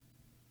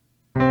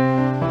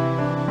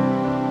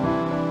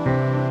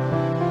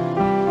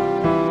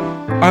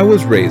I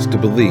was raised to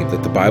believe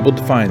that the Bible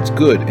defines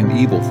good and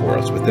evil for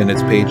us within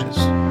its pages.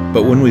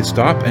 But when we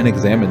stop and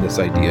examine this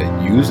idea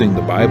using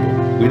the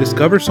Bible, we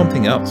discover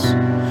something else.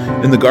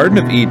 In the Garden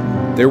of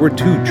Eden, there were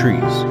two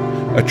trees,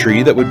 a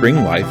tree that would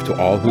bring life to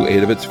all who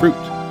ate of its fruit,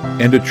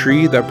 and a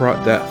tree that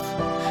brought death.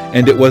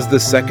 And it was the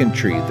second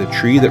tree, the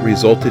tree that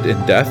resulted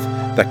in death,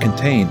 that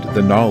contained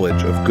the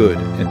knowledge of good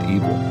and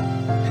evil.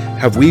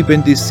 Have we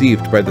been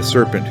deceived by the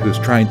serpent who is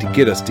trying to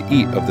get us to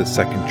eat of this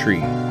second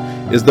tree?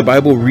 Is the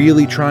Bible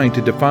really trying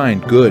to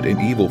define good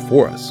and evil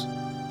for us?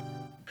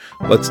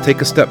 Let's take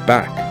a step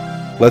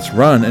back. Let's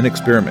run an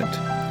experiment.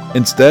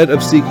 Instead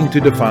of seeking to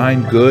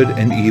define good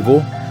and evil,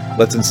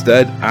 let's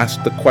instead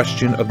ask the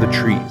question of the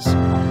trees.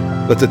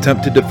 Let's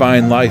attempt to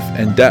define life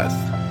and death,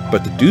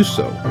 but to do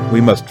so, we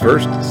must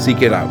first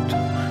seek it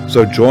out.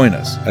 So join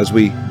us as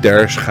we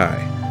Derish Chai,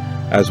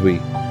 as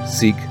we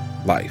seek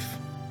life.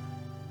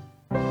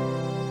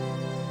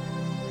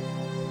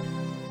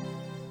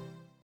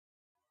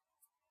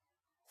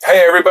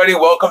 Hey everybody,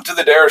 welcome to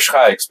the Derish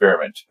Chai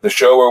Experiment, the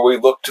show where we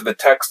look to the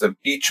text of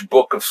each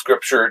book of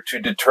Scripture to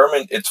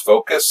determine its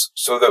focus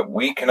so that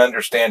we can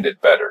understand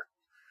it better.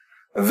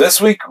 This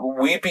week,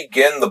 we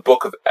begin the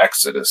book of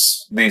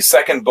Exodus, the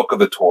second book of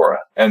the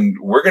Torah, and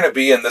we're going to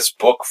be in this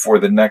book for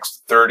the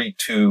next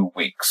 32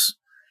 weeks.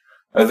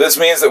 This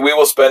means that we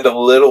will spend a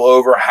little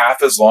over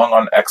half as long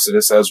on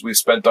Exodus as we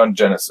spent on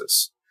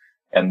Genesis.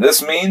 And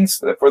this means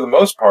that for the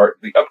most part,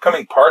 the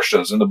upcoming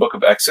parshas in the book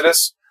of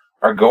Exodus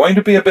are going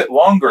to be a bit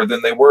longer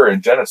than they were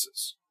in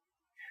Genesis.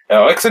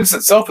 Now, Exodus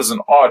itself is an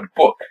odd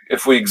book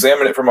if we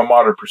examine it from a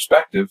modern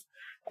perspective,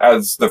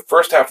 as the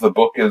first half of the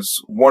book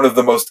is one of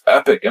the most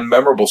epic and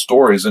memorable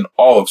stories in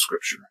all of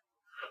Scripture.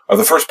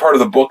 The first part of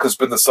the book has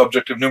been the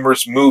subject of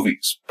numerous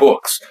movies,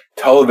 books,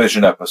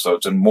 television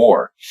episodes, and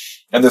more.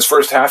 And this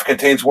first half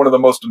contains one of the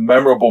most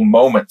memorable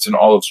moments in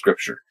all of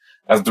Scripture,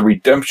 as the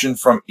redemption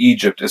from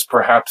Egypt is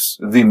perhaps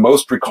the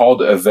most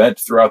recalled event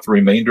throughout the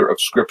remainder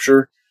of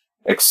Scripture,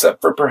 except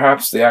for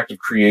perhaps the act of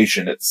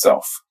creation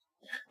itself,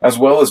 as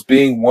well as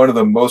being one of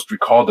the most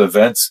recalled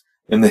events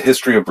in the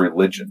history of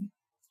religion.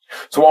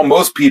 So while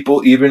most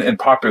people, even in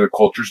popular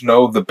cultures,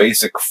 know the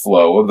basic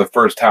flow of the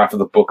first half of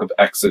the book of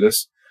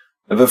Exodus,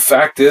 the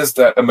fact is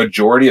that a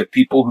majority of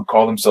people who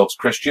call themselves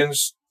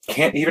Christians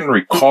can't even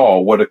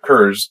recall what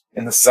occurs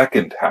in the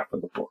second half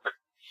of the book.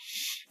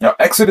 Now,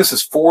 Exodus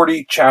is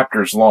 40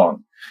 chapters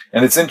long,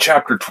 and it's in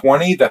chapter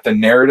 20 that the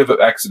narrative of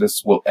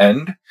Exodus will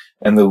end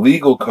and the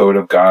legal code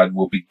of God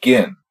will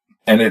begin.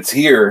 And it's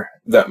here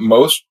that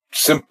most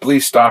simply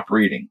stop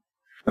reading.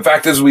 The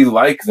fact is, we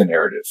like the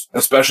narrative,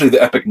 especially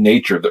the epic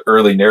nature of the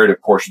early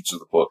narrative portions of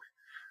the book.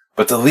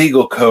 But the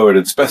legal code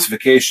and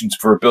specifications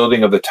for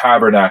building of the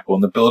tabernacle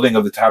and the building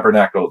of the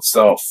tabernacle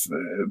itself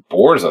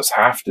bores us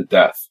half to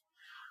death.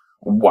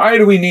 Why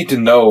do we need to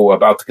know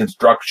about the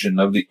construction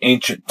of the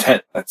ancient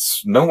tent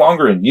that's no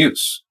longer in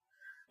use?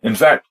 In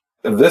fact,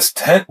 this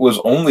tent was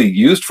only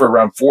used for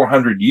around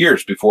 400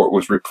 years before it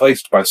was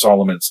replaced by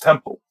Solomon's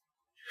temple.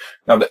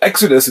 Now, the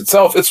Exodus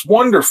itself, it's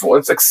wonderful,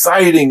 it's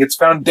exciting, it's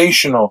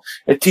foundational.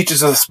 It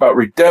teaches us about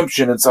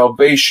redemption and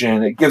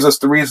salvation. It gives us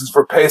the reasons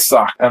for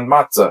Pesach and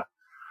Matzah,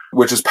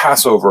 which is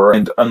Passover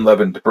and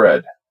unleavened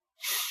bread.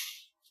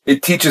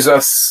 It teaches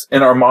us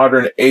in our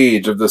modern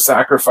age of the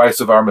sacrifice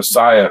of our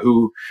Messiah,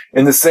 who,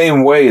 in the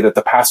same way that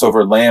the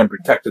Passover lamb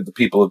protected the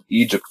people of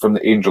Egypt from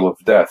the angel of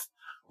death,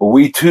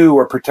 we too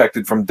are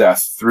protected from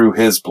death through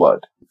his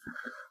blood.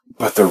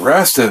 But the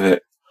rest of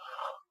it,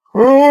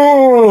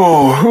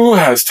 oh, who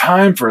has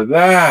time for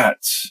that?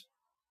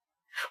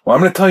 Well,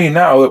 I'm going to tell you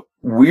now that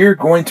we're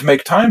going to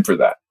make time for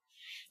that.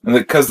 And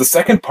because the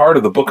second part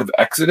of the book of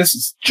Exodus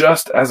is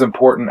just as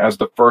important as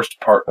the first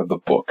part of the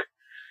book.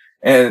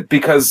 And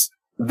because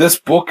this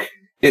book,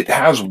 it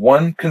has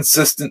one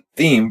consistent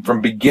theme from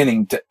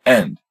beginning to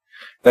end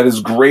that is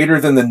greater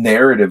than the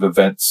narrative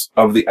events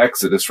of the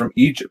Exodus from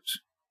Egypt.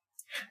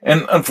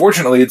 And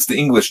unfortunately, it's the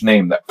English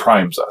name that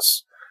primes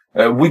us.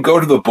 We go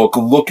to the book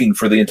looking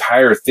for the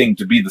entire thing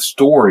to be the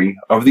story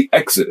of the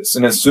Exodus.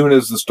 And as soon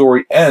as the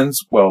story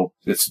ends, well,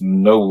 it's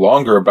no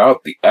longer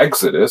about the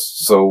Exodus,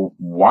 so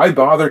why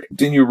bother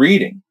continue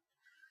reading?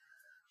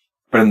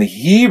 But in the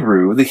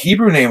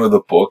Hebrew name of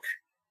the book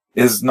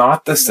is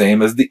not the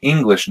same as the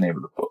English name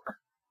of the book.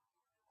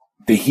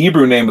 The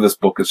Hebrew name of this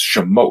book is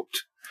Shemot,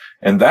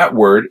 and that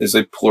word is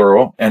a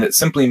plural, and it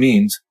simply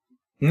means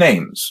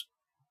names.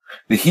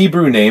 The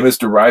Hebrew name is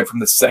derived from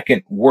the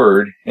second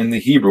word in the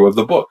Hebrew of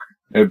the book.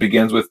 It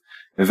begins with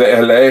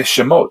Ve'ele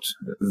Shemot.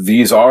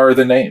 These are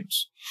the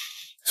names.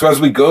 So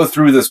as we go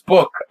through this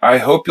book, I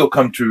hope you'll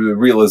come to the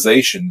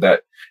realization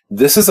that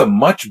this is a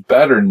much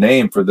better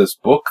name for this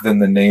book than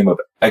the name of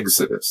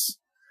Exodus.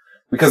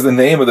 Because the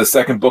name of the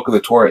second book of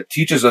the Torah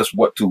teaches us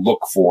what to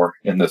look for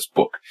in this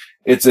book.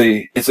 It's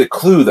a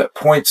clue that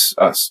points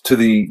us to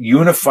the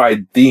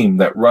unified theme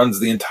that runs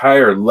the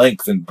entire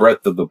length and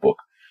breadth of the book,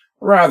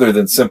 rather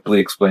than simply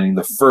explaining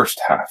the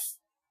first half.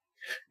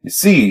 You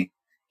see,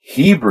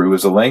 Hebrew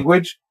is a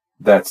language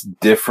that's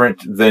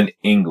different than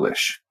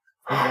English.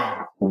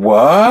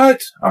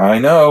 What? I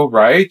know,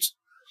 right?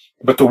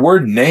 But the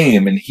word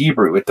name in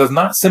Hebrew, it does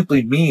not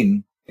simply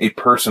mean a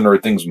person or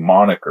a thing's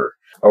moniker,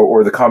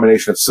 or the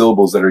combination of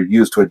syllables that are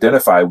used to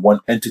identify one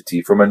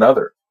entity from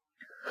another.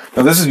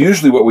 Now, this is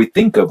usually what we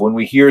think of when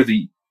we hear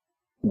the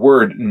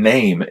word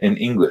name in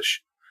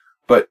English.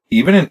 But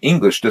even in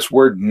English, this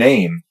word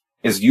name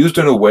is used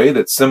in a way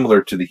that's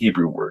similar to the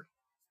Hebrew word.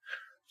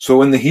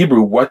 So in the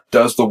Hebrew, what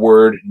does the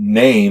word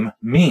name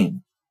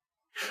mean?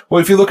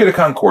 Well, if you look at a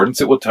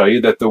concordance, it will tell you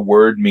that the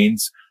word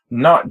means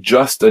not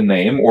just a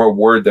name or a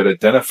word that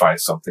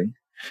identifies something.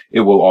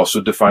 It will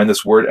also define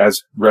this word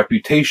as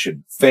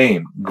reputation,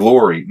 fame,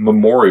 glory,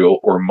 memorial,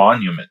 or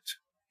monument.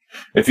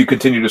 If you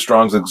continue to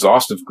Strong's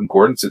exhaustive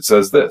concordance, it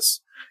says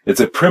this. It's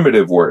a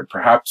primitive word,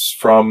 perhaps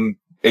from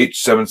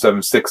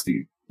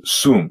H7760,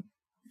 sum.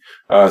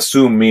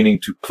 Sum meaning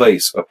to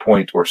place,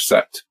 appoint, or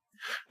set.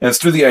 And it's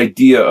through the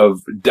idea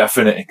of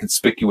definite and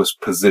conspicuous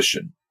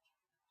position.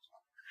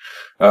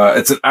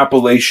 It's an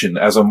appellation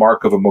as a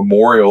mark of a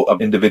memorial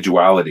of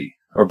individuality,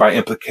 or by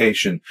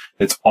implication,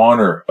 it's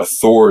honor,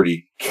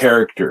 authority,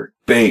 character,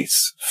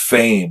 base,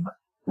 fame,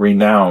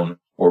 renown,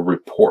 or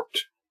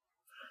report.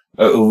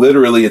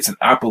 Literally, it's an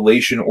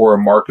appellation or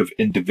a mark of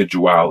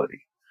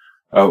individuality,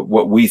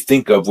 what we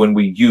think of when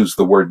we use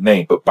the word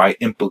name, but by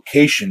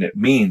implication, it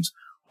means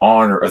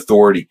honor,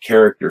 authority,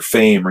 character,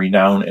 fame,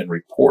 renown, and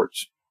report.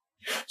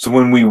 So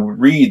when we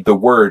read the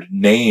word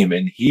name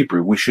in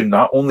Hebrew, we should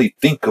not only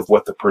think of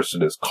what the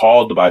person is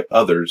called by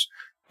others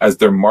as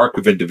their mark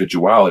of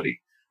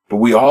individuality, but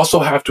we also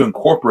have to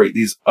incorporate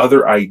these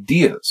other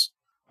ideas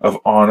of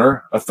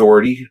honor,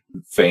 authority,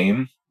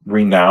 fame,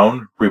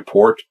 renown,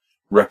 report,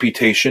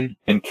 reputation,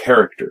 and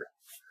character.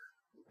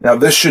 Now,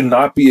 this should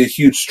not be a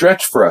huge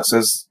stretch for us,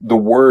 as the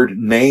word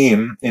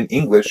name in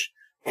English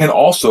can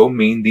also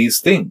mean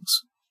these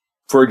things.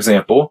 For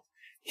example,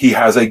 he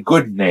has a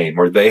good name,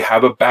 or they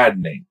have a bad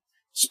name,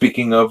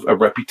 speaking of a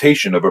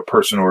reputation of a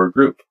person or a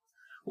group.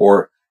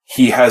 Or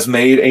he has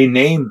made a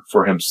name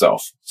for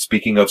himself,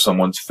 speaking of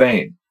someone's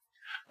fame.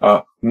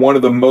 One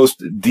of the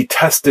most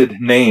detested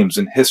names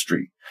in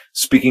history,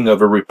 speaking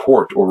of a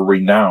report or a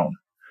renown.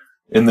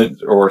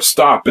 Or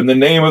stop in the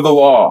name of the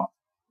law,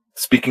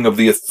 speaking of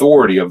the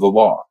authority of the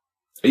law.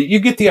 You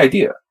get the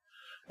idea.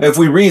 If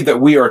we read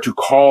that we are to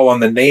call on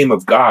the name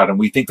of God, and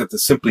we think that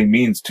this simply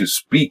means to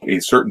speak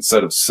a certain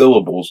set of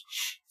syllables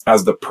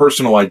as the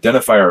personal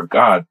identifier of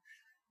God,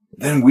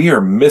 then we are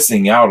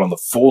missing out on the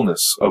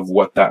fullness of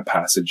what that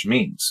passage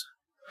means.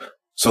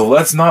 So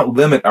let's not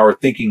limit our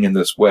thinking in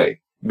this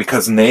way,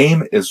 because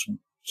name is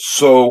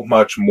so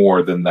much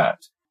more than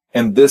that.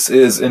 And this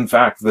is, in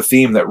fact, the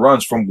theme that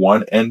runs from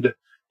one end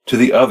to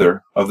the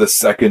other of the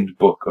second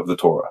book of the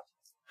Torah.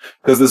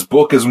 Because this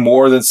book is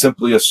more than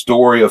simply a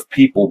story of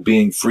people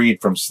being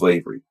freed from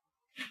slavery.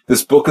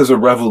 This book is a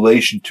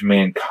revelation to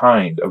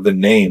mankind of the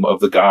name of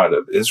the God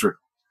of Israel,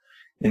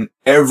 in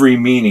every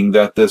meaning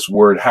that this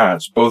word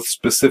has, both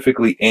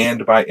specifically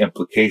and by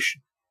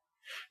implication.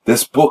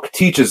 This book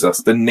teaches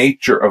us the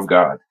nature of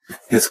God,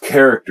 his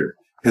character,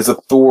 his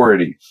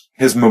authority,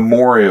 his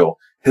memorial,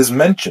 his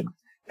mention,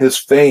 his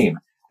fame,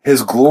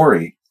 his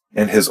glory,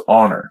 and his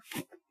honor.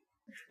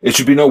 It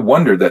should be no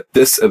wonder that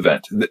this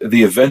event,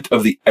 the event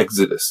of the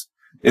Exodus,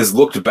 is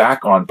looked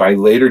back on by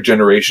later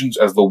generations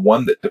as the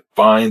one that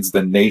defines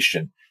the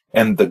nation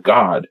and the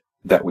God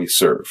that we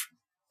serve.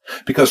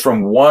 Because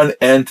from one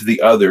end to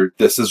the other,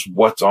 this is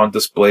what's on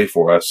display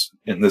for us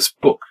in this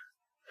book.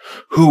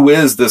 Who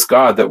is this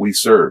God that we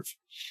serve?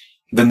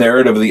 The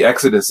narrative of the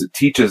Exodus, it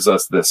teaches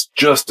us this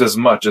just as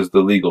much as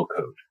the legal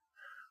code.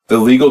 The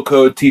legal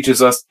code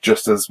teaches us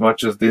just as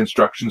much as the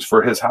instructions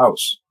for his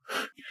house.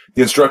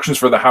 The instructions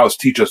for the house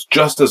teach us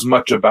just as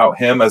much about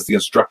him as the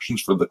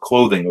instructions for the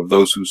clothing of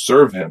those who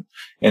serve him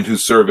and who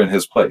serve in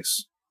his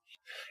place.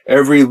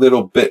 Every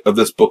little bit of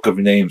this book of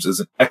names is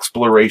an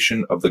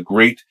exploration of the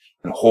great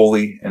and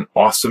holy and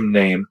awesome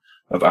name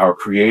of our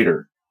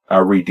Creator,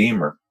 our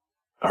Redeemer,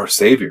 our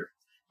Savior,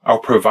 our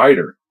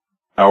Provider,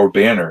 our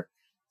Banner,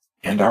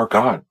 and our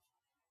God.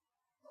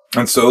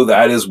 And so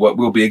that is what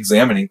we'll be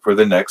examining for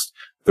the next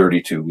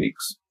 32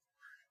 weeks.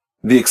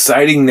 The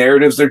exciting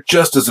narratives are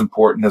just as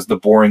important as the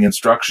boring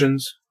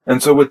instructions.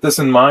 And so with this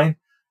in mind,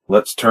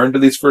 let's turn to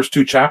these first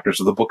two chapters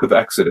of the book of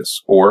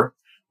Exodus, or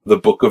the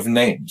book of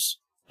names,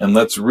 and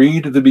let's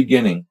read the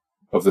beginning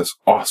of this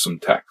awesome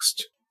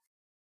text.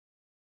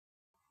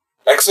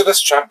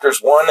 Exodus chapters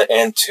 1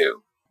 and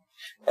 2.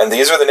 And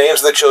these are the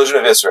names of the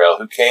children of Israel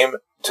who came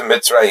to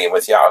Mitzrayim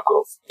with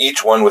Yaakov,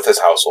 each one with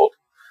his household: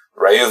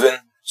 Reuven,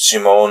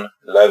 Shimon,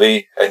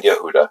 Levi, and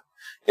Yehuda,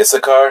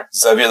 Issachar,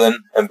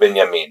 Zebulun, and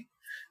Benjamin,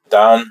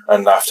 Dan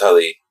and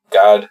Naphtali,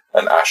 Gad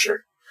and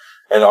Asher.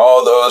 And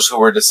all those who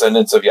were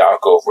descendants of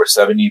Yaakov were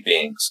 70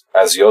 beings,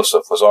 as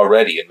Joseph was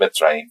already in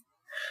Mitzrayim.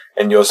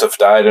 And Joseph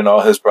died, and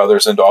all his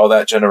brothers, and all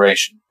that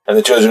generation. And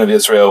the children of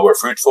Israel were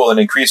fruitful and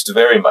increased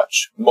very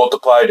much,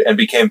 multiplied and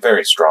became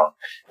very strong,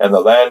 and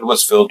the land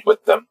was filled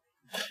with them.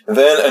 And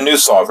then a new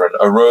sovereign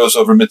arose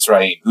over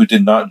Mitzrayim, who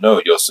did not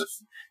know Joseph.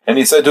 And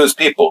he said to his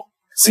people,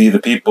 "See, the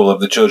people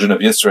of the children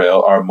of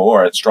Israel are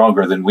more and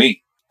stronger than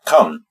we.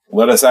 Come,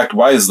 let us act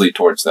wisely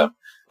towards them,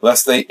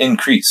 lest they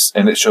increase,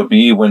 and it shall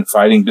be, when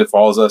fighting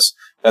befalls us,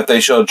 that they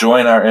shall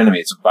join our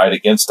enemies and fight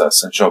against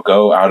us, and shall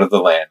go out of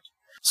the land.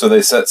 So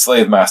they set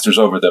slave masters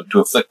over them to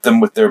afflict them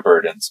with their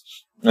burdens.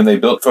 And they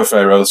built for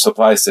Pharaoh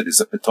supply cities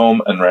at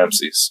Pithom and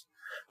Ramses.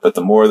 But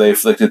the more they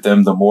afflicted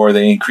them, the more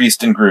they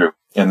increased and grew,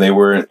 and they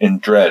were in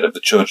dread of the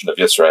children of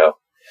Israel.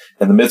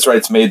 And the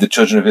Mitzrites made the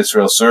children of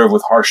Israel serve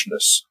with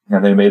harshness,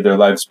 and they made their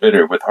lives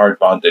bitter with hard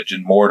bondage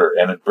in mortar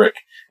and in brick,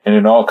 and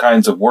in all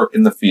kinds of work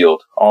in the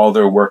field. All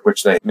their work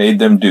which they made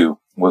them do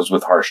was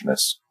with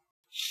harshness.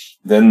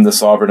 Then the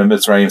sovereign of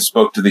Mitzrayim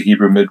spoke to the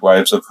Hebrew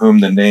midwives, of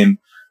whom the name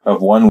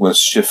of one was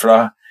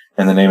Shiphrah,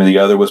 and the name of the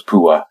other was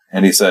Puah.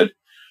 And he said,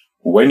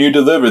 When you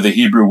deliver the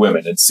Hebrew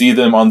women, and see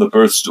them on the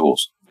birth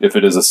stools, if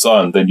it is a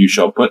son, then you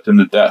shall put him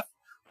to death,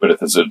 but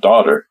if it is a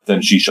daughter,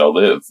 then she shall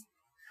live.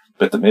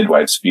 But the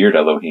midwives feared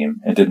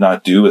Elohim, and did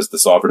not do as the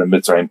sovereign of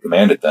Mitzrayim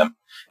commanded them,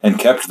 and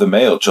kept the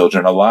male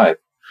children alive.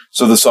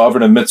 So the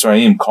sovereign of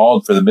Mitzrayim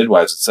called for the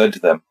midwives and said to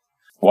them,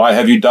 Why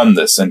have you done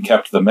this, and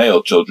kept the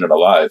male children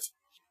alive?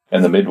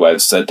 And the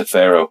midwives said to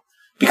Pharaoh,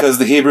 Because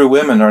the Hebrew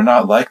women are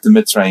not like the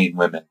Mitzrayim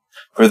women,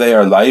 for they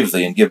are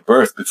lively and give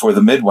birth before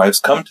the midwives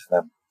come to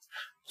them.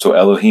 So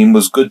Elohim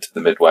was good to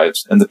the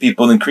midwives, and the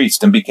people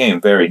increased and became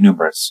very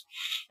numerous.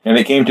 And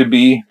it came to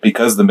be,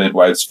 because the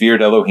midwives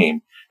feared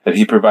Elohim, that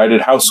he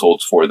provided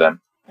households for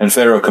them. And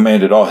Pharaoh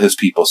commanded all his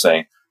people,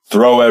 saying,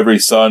 Throw every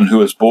son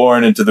who is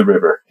born into the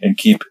river, and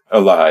keep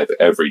alive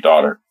every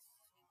daughter.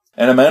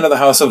 And a man of the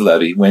house of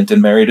Levi went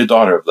and married a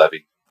daughter of Levi.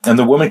 And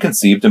the woman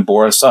conceived and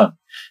bore a son.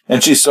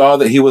 And she saw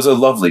that he was a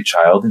lovely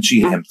child, and she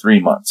hid him 3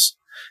 months.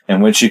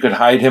 And when she could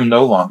hide him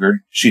no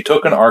longer, she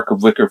took an ark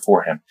of wicker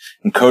for him,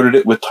 and coated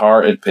it with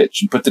tar and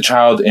pitch, and put the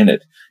child in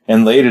it,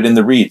 and laid it in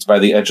the reeds by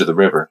the edge of the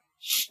river.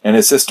 And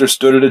his sister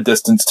stood at a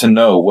distance to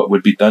know what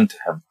would be done to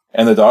him.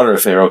 And the daughter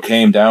of Pharaoh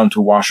came down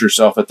to wash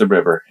herself at the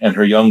river, and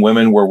her young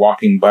women were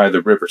walking by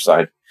the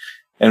riverside.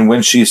 And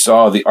when she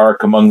saw the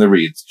ark among the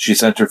reeds, she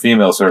sent her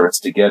female servants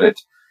to get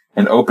it,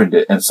 and opened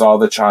it, and saw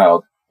the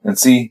child, and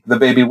see, the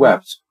baby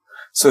wept.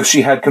 So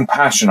she had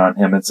compassion on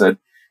him, and said,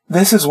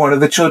 This is one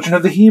of the children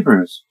of the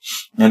Hebrews.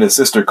 And his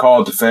sister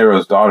called to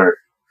Pharaoh's daughter,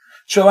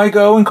 Shall I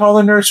go and call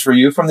a nurse for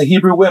you from the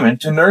Hebrew women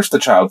to nurse the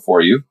child for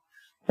you?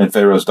 And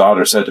Pharaoh's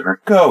daughter said to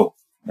her, Go.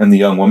 And the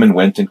young woman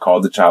went and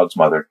called the child's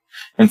mother.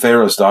 And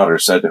Pharaoh's daughter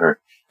said to her,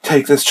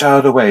 Take this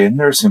child away and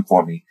nurse him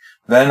for me.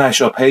 Then I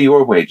shall pay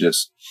your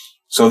wages.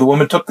 So the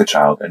woman took the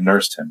child and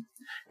nursed him.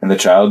 And the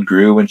child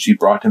grew, and she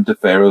brought him to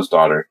Pharaoh's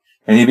daughter,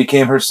 and he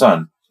became her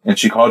son. And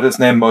she called his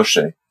name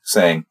Moshe,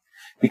 saying,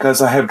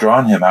 Because I have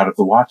drawn him out of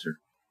the water.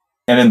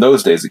 And in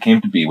those days it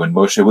came to be, when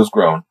Moshe was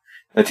grown,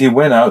 that he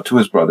went out to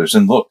his brothers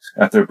and looked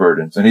at their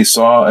burdens, and he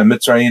saw a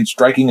Mitzrayim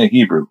striking a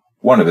Hebrew,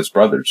 one of his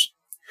brothers.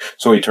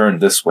 So he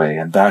turned this way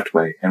and that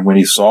way, and when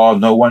he saw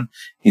no one,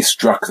 he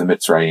struck the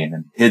Mitzrayim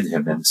and hid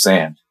him in the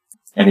sand.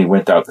 And he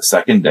went out the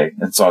second day,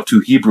 and saw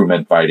 2 Hebrew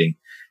men fighting.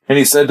 And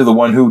he said to the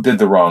one who did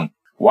the wrong,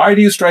 Why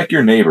do you strike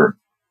your neighbor?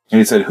 And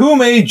he said, Who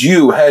made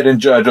you head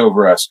and judge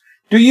over us?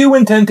 Do you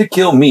intend to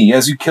kill me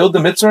as you killed the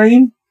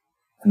Mitzrayim?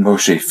 And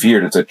Moshe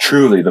feared and said,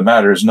 Truly, the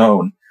matter is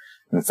known.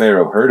 And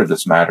Pharaoh heard of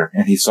this matter,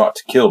 and he sought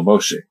to kill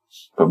Moshe.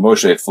 But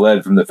Moshe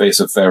fled from the face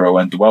of Pharaoh,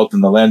 and dwelt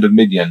in the land of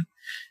Midian.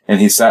 And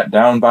he sat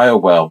down by a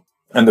well.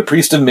 And the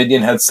priest of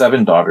Midian had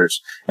 7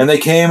 daughters. And they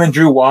came and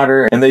drew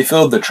water, and they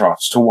filled the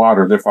troughs to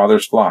water their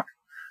father's flock.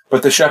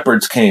 But the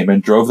shepherds came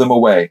and drove them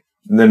away.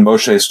 And then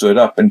Moshe stood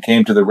up and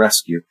came to the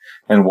rescue,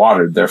 and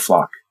watered their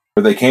flock.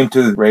 For they came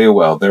to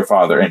Reuel, their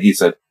father, and he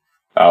said,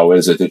 How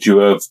is it that you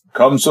have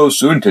come so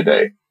soon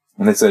today?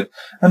 And they said,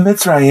 A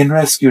Mitzrayim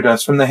rescued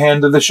us from the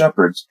hand of the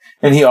shepherds,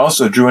 and he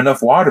also drew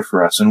enough water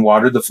for us and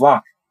watered the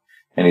flock.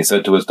 And he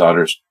said to his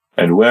daughters,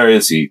 And where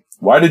is he?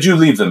 Why did you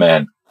leave the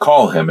man?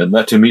 Call him and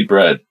let him eat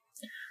bread.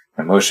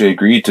 And Moshe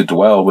agreed to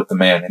dwell with the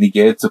man, and he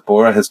gave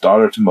Zipporah his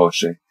daughter to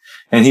Moshe.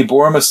 And he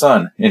bore him a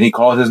son, and he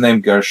called his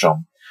name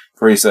Gershom.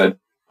 For he said,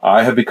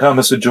 I have become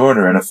a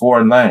sojourner in a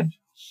foreign land.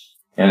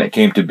 And it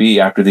came to be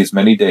after these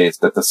many days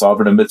that the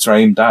sovereign of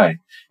Mitzrayim died,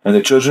 and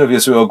the children of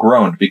Israel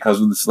groaned because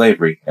of the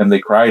slavery, and they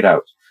cried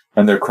out.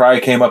 And their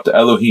cry came up to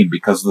Elohim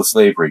because of the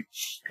slavery.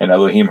 And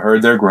Elohim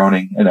heard their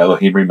groaning, and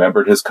Elohim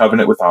remembered his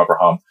covenant with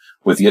Abraham,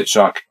 with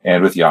Yitzchak,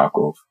 and with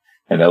Yaakov.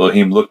 And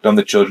Elohim looked on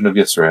the children of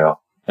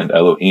Israel, and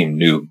Elohim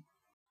knew.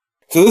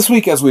 So this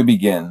week, as we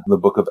begin the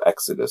book of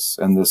Exodus,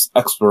 and this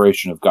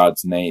exploration of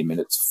God's name in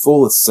its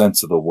fullest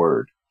sense of the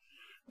word,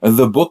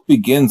 the book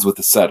begins with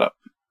a setup.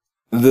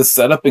 The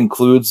setup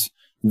includes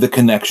the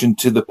connection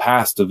to the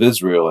past of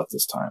Israel at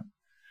this time.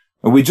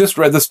 We just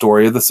read the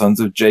story of the sons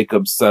of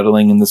Jacob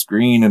settling in this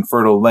green and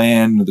fertile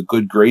land, and the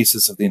good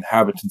graces of the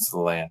inhabitants of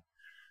the land.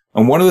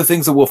 And one of the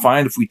things that we'll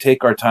find if we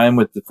take our time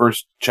with the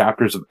first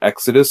chapters of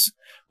Exodus,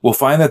 we'll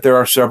find that there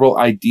are several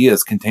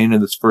ideas contained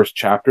in this first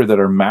chapter that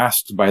are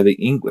masked by the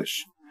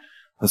English.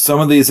 Some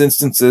of these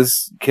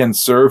instances can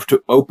serve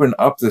to open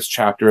up this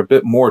chapter a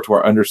bit more to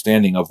our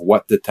understanding of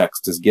what the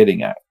text is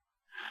getting at.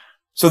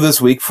 So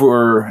this week,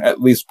 for at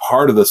least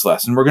part of this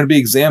lesson, we're going to be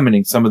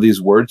examining some of these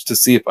words to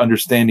see if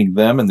understanding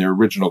them in their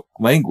original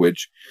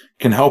language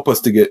can help us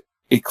to get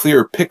a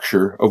clearer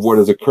picture of what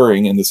is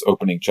occurring in this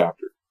opening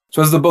chapter.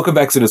 So as the book of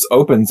Exodus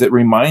opens, it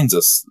reminds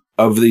us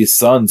of these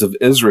sons of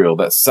Israel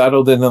that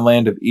settled in the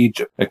land of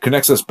Egypt. It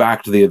connects us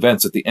back to the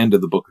events at the end of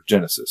the book of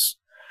Genesis.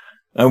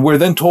 And we're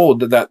then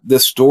told that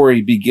this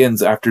story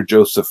begins after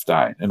Joseph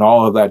died and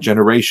all of that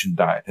generation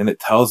died. And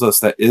it tells us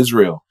that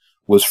Israel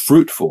was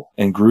fruitful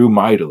and grew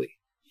mightily.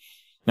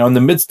 Now, in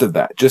the midst of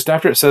that, just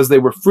after it says they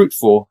were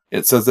fruitful,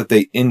 it says that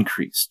they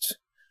increased.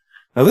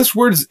 Now, this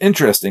word is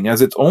interesting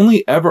as it's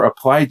only ever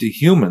applied to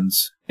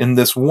humans in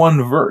this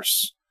one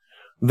verse.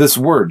 This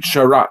word,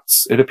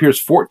 sharatz, it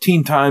appears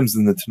 14 times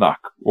in the Tanakh,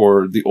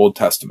 or the Old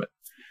Testament.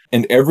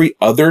 And every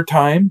other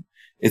time,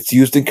 it's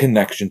used in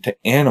connection to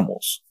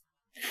animals.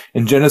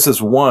 In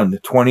Genesis 1,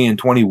 20 and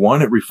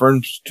 21, it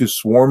refers to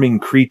swarming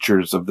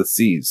creatures of the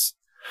seas.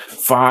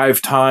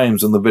 5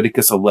 times in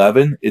Leviticus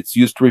 11, it's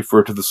used to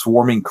refer to the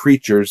swarming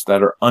creatures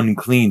that are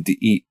unclean to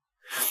eat.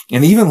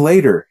 And even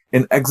later,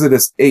 in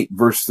Exodus 8,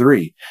 verse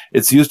 3,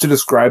 it's used to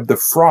describe the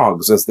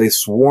frogs as they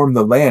swarm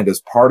the land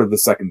as part of the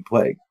second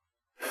plague.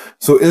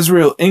 So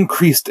Israel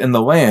increased in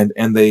the land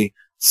and they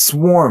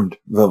swarmed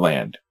the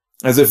land,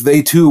 as if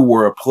they too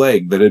were a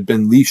plague that had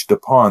been leashed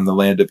upon the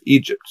land of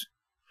Egypt.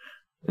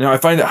 Now, I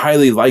find it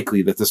highly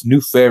likely that this new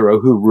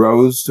Pharaoh who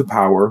rose to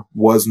power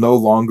was no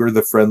longer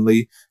the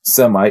friendly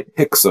Semite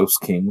Hyksos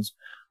kings,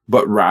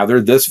 but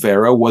rather this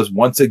Pharaoh was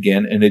once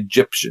again an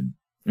Egyptian,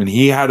 and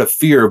he had a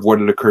fear of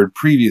what had occurred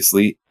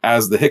previously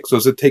as the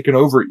Hyksos had taken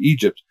over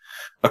Egypt,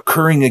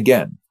 occurring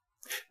again.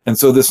 And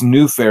so this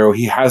new Pharaoh,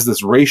 he has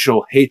this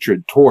racial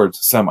hatred towards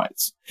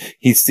Semites.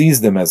 He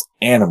sees them as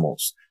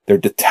animals. They're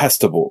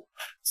detestable.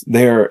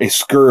 They're a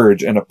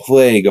scourge and a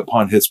plague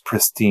upon his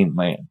pristine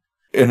land.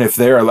 And if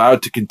they're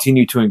allowed to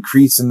continue to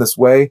increase in this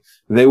way,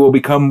 they will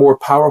become more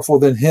powerful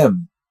than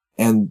him.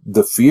 And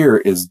the fear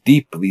is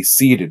deeply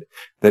seated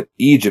that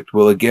Egypt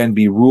will again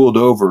be ruled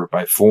over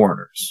by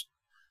foreigners.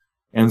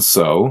 And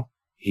so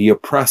he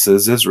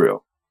oppresses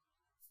Israel.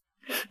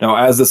 Now,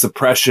 as this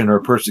oppression or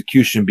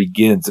persecution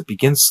begins, it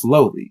begins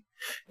slowly.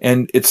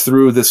 And it's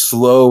through this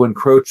slow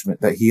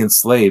encroachment that he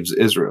enslaves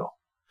Israel.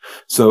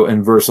 So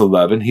in verse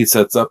 11, he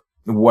sets up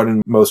what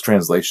in most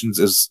translations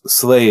is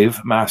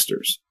slave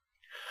masters.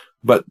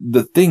 But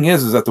the thing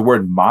is that the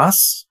word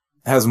mas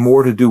has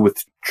more to do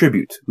with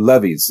tribute,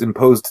 levies,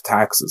 imposed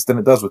taxes than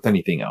it does with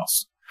anything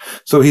else.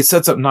 So he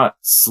sets up not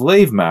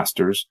slave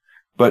masters,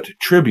 but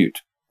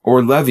tribute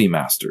or levy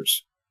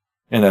masters.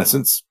 In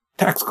essence,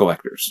 tax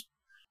collectors.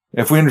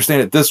 If we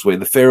understand it this way,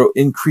 the Pharaoh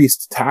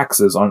increased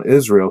taxes on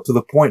Israel to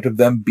the point of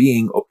them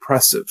being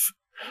oppressive.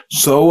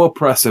 So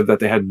oppressive that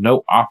they had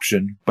no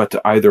option but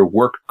to either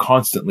work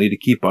constantly to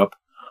keep up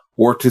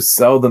or to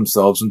sell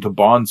themselves into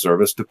bond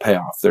service to pay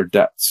off their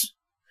debts.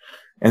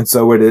 And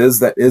so it is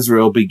that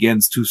Israel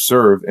begins to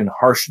serve in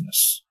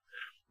harshness.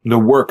 The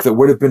work that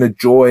would have been a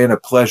joy and a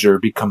pleasure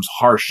becomes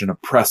harsh and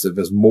oppressive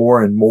as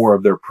more and more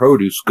of their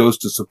produce goes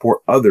to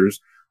support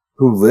others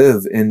who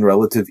live in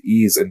relative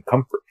ease and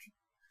comfort.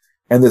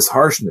 And this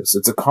harshness,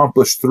 it's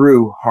accomplished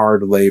through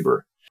hard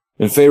labor.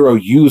 And Pharaoh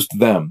used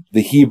them,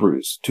 the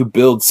Hebrews, to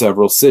build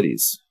several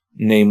cities,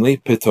 namely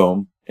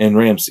Pithom and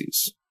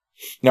Ramses.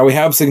 Now, we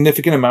have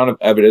significant amount of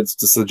evidence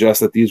to suggest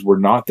that these were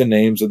not the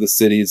names of the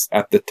cities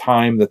at the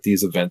time that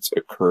these events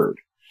occurred.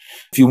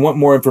 If you want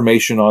more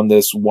information on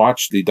this,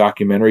 watch the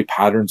documentary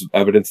Patterns of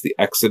Evidence, the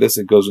Exodus.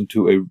 It goes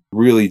into a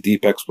really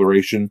deep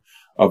exploration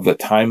of the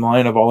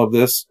timeline of all of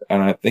this,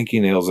 and I think he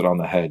nails it on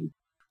the head.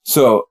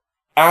 So,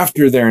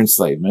 after their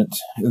enslavement,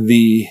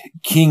 the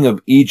king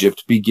of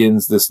Egypt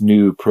begins this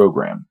new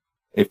program,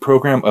 a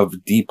program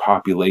of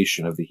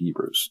depopulation of the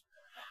Hebrews.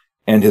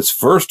 And his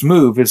first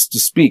move is to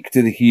speak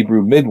to the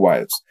Hebrew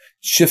midwives,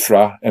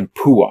 Shiphrah and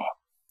Puah.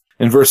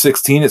 In verse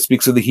 16, it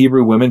speaks of the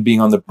Hebrew women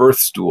being on the birth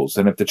stools,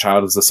 and if the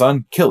child is a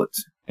son, kill it.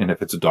 And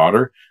if it's a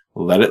daughter,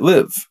 let it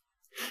live.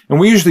 And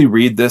we usually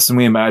read this and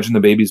we imagine the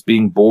babies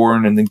being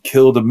born and then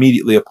killed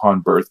immediately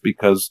upon birth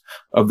because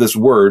of this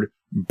word,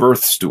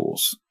 birth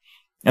stools.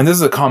 And this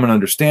is a common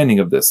understanding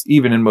of this,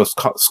 even in most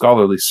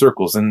scholarly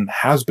circles, and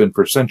has been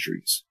for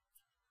centuries.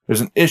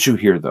 There's an issue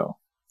here, though.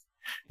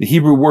 The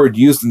Hebrew word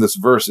used in this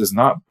verse is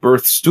not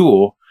birth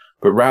stool,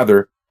 but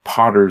rather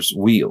potter's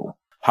wheel,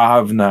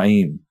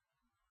 havnaim.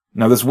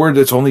 Now, this word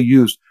that's only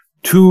used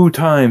 2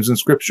 times in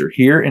Scripture,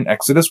 here in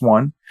Exodus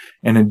 1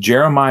 and in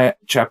Jeremiah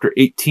chapter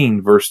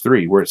 18, verse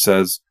 3, where it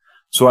says,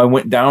 "So I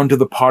went down to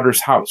the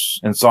potter's house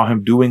and saw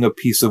him doing a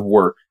piece of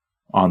work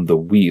on the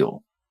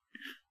wheel."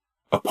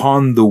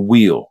 Upon the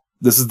wheel.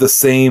 This is the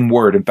same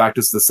word. In fact,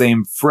 it's the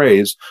same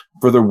phrase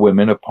for the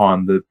women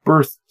upon the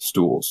birth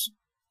stools.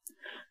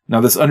 Now,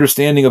 this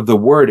understanding of the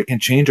word, it can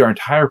change our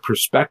entire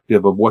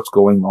perspective of what's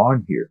going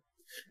on here,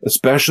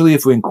 especially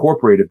if we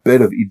incorporate a bit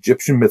of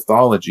Egyptian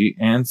mythology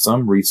and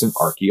some recent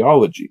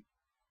archaeology.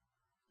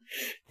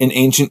 In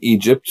ancient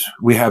Egypt,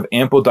 we have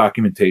ample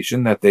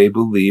documentation that they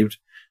believed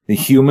the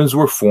humans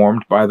were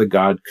formed by the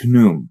god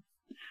Khnum.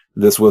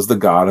 This was the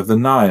god of the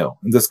Nile.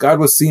 And this god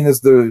was seen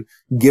as the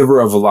giver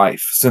of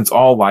life, since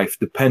all life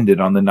depended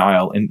on the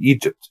Nile in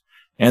Egypt.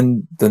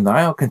 And the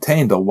Nile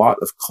contained a lot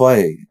of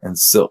clay and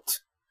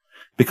silt.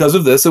 Because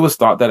of this, it was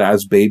thought that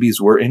as babies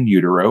were in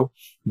utero,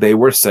 they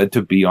were said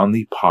to be on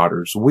the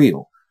potter's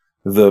wheel,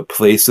 the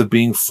place of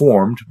being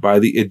formed by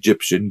the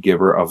Egyptian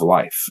giver of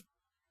life.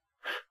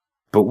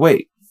 But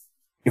wait,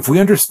 if we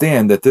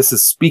understand that this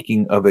is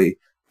speaking of a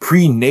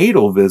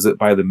prenatal visit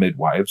by the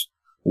midwives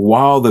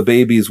while the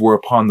babies were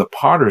upon the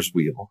potter's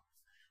wheel,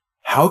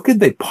 how could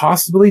they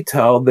possibly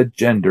tell the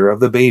gender of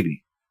the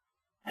baby?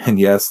 And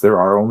yes, there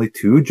are only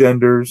two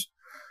genders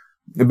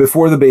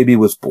before the baby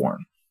was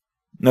born.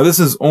 Now, this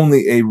is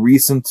only a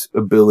recent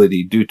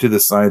ability due to the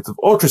science of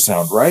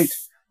ultrasound, right?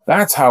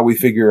 That's how we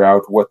figure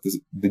out what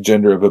the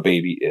gender of a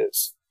baby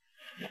is.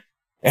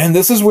 And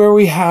this is where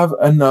we have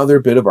another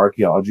bit of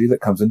archaeology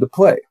that comes into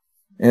play.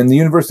 In the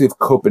University of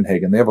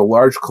Copenhagen, they have a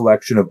large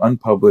collection of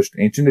unpublished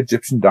ancient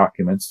Egyptian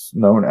documents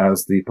known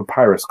as the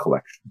Papyrus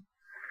Collection.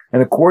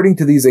 And according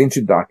to these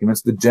ancient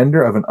documents, the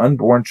gender of an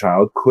unborn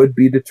child could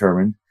be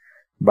determined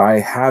by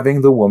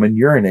having the woman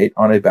urinate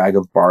on a bag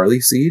of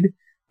barley seed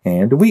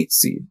and wheat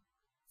seed.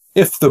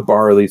 If the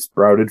barley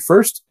sprouted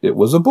first, it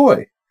was a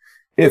boy.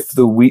 If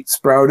the wheat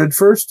sprouted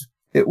first,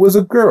 it was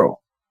a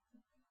girl.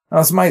 Now,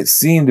 this might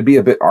seem to be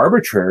a bit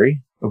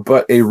arbitrary,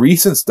 but a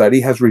recent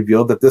study has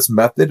revealed that this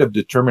method of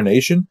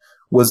determination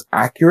was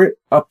accurate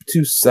up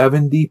to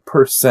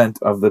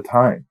 70% of the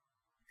time.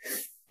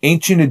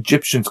 Ancient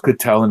Egyptians could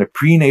tell in a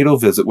prenatal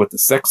visit what the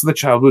sex of the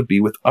child would be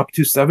with up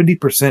to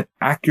 70%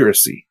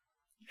 accuracy.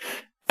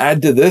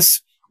 Add to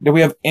this that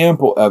we have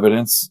ample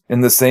evidence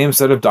in the same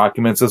set of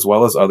documents as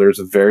well as others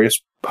of various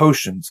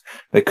potions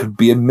that could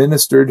be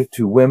administered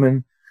to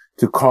women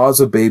to cause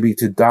a baby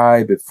to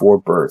die before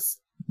birth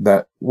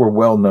that were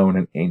well known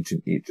in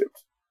ancient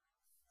Egypt.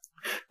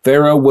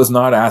 Pharaoh was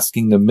not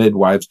asking the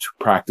midwives to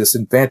practice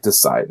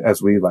infanticide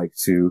as we like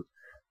to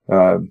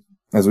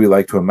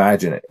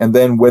imagine it. And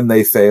then when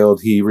they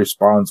failed, he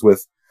responds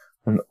with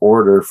an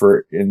order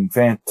for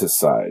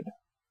infanticide.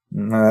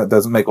 That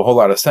doesn't make a whole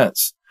lot of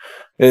sense.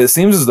 It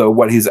seems as though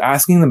what he's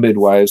asking the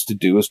midwives to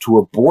do is to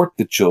abort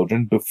the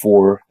children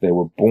before they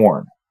were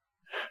born.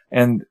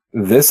 And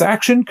this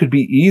action could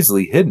be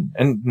easily hidden,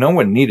 and no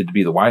one needed to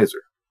be the wiser.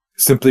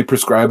 Simply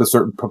prescribe a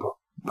certain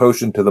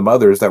potion to the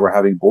mothers that were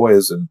having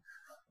boys, and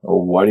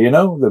what do you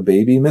know? The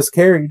baby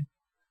miscarried.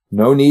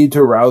 No need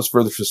to arouse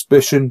further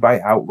suspicion by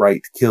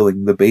outright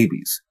killing the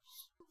babies.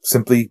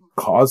 Simply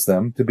cause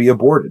them to be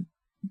aborted.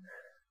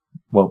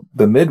 Well,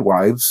 the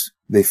midwives,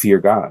 they fear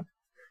God.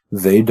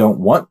 They don't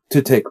want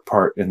to take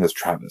part in this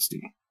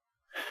travesty.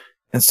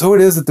 And so it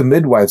is that the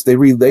midwives, they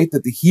relate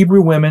that the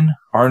Hebrew women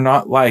are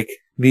not like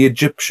the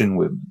Egyptian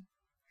women.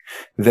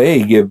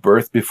 They give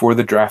birth before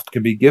the draft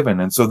can be given,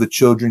 and so the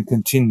children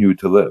continue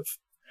to live.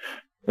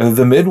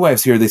 The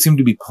midwives here, they seem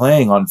to be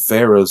playing on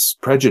Pharaoh's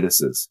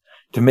prejudices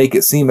to make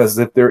it seem as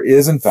if there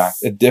is, in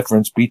fact, a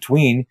difference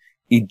between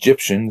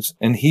Egyptians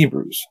and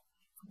Hebrews.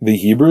 The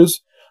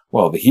Hebrews,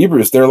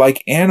 they're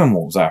like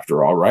animals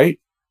after all, right?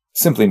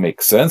 Simply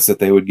makes sense that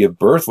they would give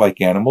birth like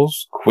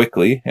animals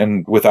quickly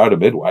and without a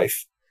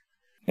midwife.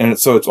 And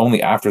so it's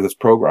only after this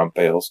program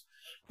fails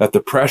that the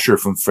pressure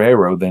from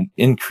Pharaoh then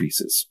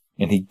increases,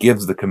 and he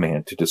gives the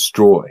command to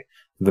destroy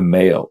the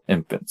male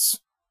infants.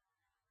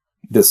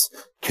 This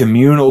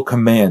communal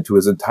command to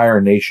his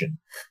entire nation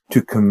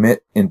to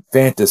commit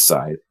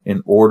infanticide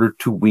in order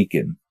to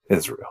weaken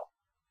Israel.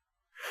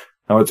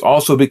 Now, it's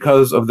also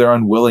because of their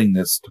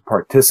unwillingness to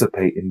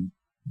participate in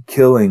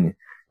killing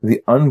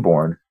the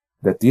unborn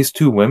that these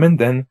two women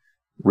then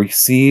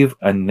receive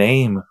a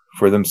name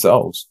for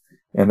themselves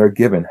and are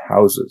given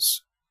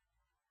houses.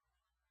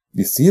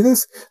 You see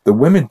this? The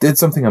women did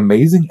something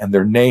amazing, and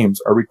their names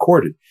are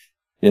recorded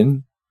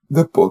in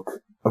the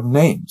book of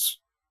names.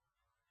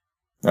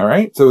 All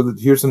right, so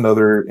here's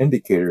another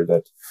indicator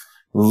that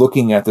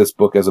looking at this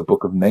book as a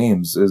book of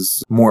names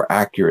is more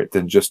accurate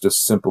than just a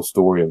simple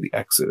story of the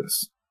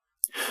Exodus.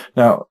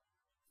 Now,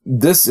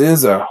 this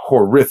is a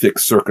horrific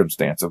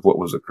circumstance of what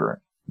was occurring.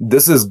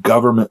 This is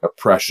government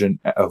oppression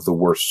of the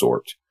worst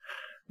sort.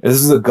 This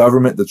is a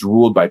government that's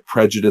ruled by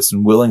prejudice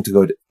and willing to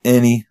go to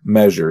any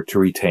measure to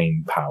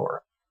retain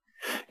power.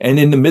 And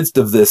in the midst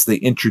of this, they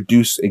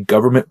introduce a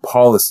government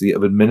policy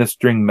of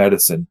administering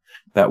medicine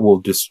that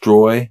will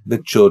destroy the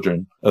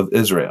children of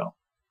Israel.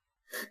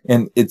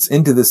 And it's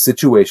into this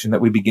situation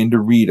that we begin to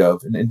read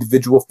of an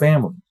individual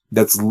family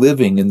that's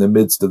living in the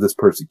midst of this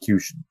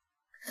persecution.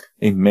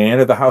 A man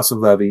of the house of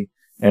Levi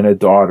and a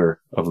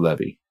daughter of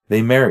Levi.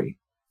 They marry.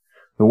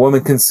 The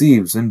woman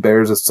conceives and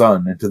bears a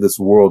son into this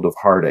world of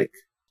heartache.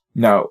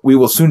 Now, we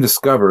will soon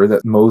discover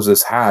that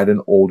Moses had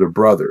an older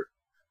brother,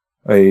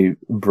 a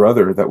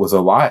brother that was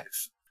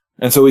alive.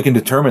 And so we can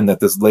determine that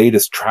this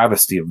latest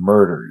travesty of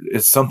murder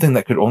is something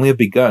that could only have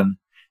begun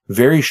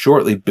very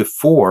shortly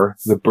before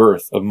the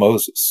birth of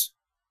Moses.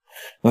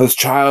 Now, this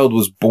child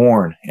was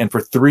born, and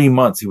for 3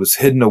 months he was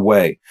hidden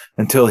away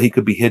until he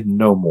could be hidden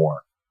no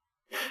more.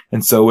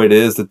 And so it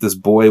is that this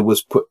boy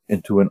was put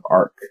into an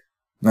ark,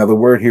 Now the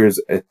word here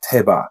is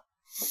eteba.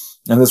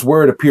 And this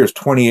word appears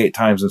 28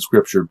 times in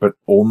Scripture, but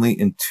only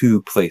in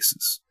 2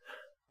 places.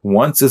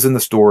 Once is in the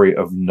story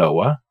of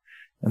Noah,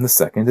 and the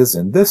second is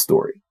in this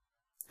story.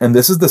 And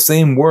this is the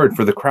same word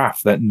for the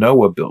craft that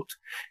Noah built,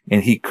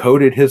 and he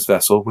coated his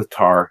vessel with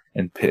tar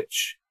and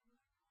pitch,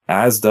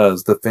 as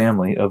does the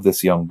family of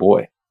this young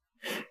boy.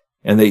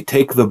 And they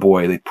take the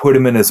boy, they put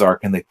him in his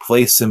ark, and they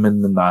place him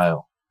in the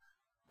Nile.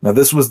 Now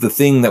this was the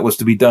thing that was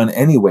to be done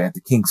anyway at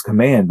the king's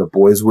command. The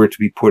boys were to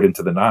be put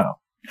into the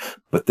Nile.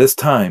 But this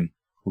time,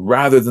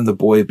 rather than the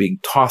boy being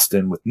tossed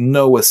in with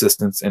no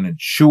assistance and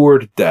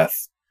ensured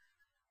death,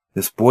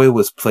 this boy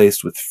was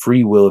placed with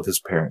free will of his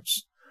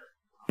parents,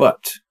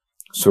 but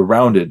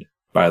surrounded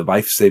by a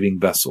life-saving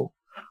vessel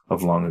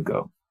of long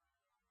ago.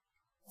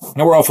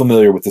 Now we're all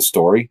familiar with the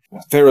story.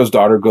 Pharaoh's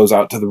daughter goes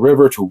out to the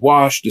river to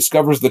wash,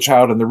 discovers the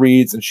child in the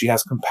reeds, and she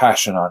has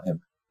compassion on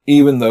him,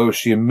 even though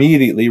she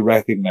immediately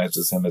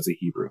recognizes him as a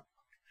Hebrew.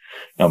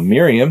 Now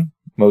Miriam,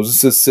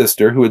 Moses'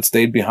 sister, who had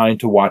stayed behind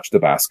to watch the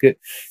basket,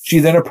 she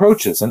then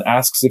approaches and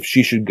asks if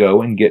she should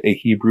go and get a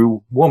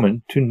Hebrew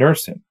woman to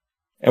nurse him.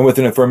 And with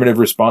an affirmative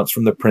response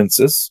from the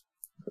princess,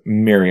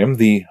 Miriam,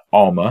 the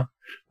Alma,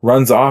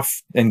 runs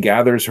off and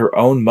gathers her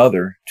own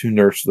mother to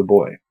nurse the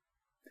boy.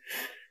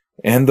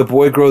 And the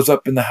boy grows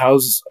up in the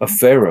house of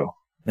Pharaoh,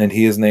 and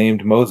he is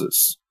named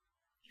Moses.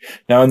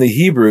 Now in the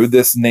Hebrew,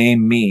 this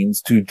name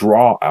means to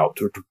draw out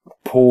or to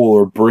pull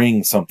or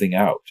bring something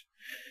out.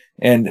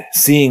 And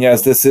seeing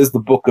as this is the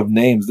book of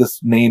names, this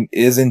name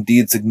is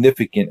indeed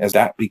significant, as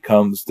that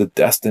becomes the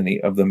destiny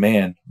of the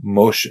man,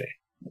 Moshe.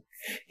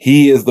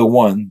 He is the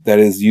one that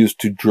is used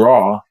to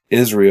draw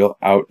Israel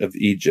out of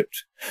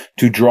Egypt,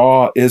 to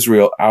draw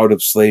Israel out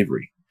of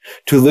slavery,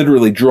 to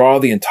literally draw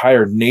the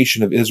entire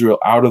nation of Israel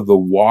out of the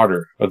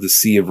water of the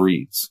Sea of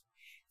Reeds.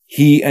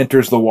 He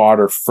enters the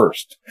water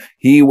first.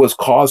 He was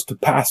caused to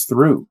pass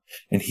through,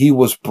 and he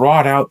was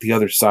brought out the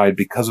other side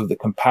because of the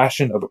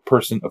compassion of a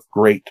person of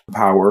great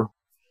power.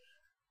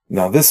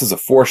 Now, this is a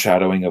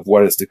foreshadowing of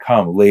what is to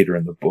come later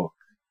in the book.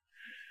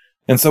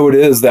 And so it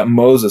is that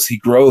Moses, he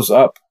grows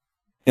up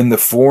in the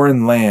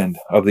foreign land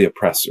of the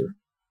oppressor.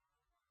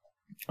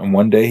 And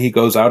one day he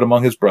goes out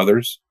among his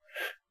brothers,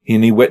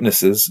 and he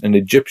witnesses an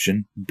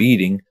Egyptian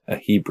beating a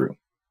Hebrew.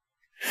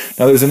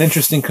 Now, there's an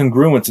interesting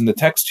congruence in the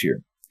text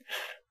here.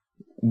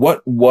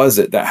 What was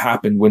it that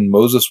happened when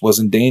Moses was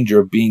in danger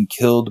of being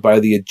killed by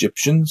the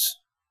Egyptians?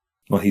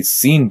 Well, he's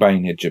seen by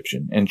an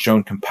Egyptian and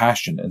shown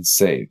compassion and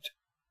saved.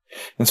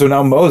 And so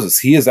now Moses,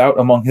 he is out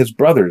among his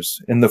brothers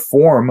in the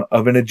form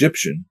of an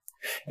Egyptian.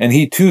 And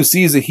he too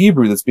sees a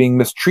Hebrew that's being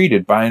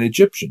mistreated by an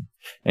Egyptian.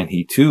 And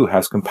he too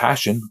has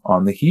compassion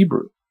on the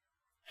Hebrew.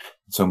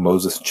 So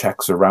Moses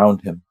checks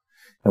around him.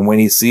 And when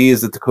he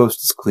sees that the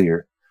coast is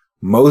clear,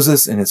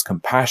 Moses, in his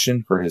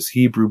compassion for his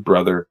Hebrew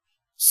brother,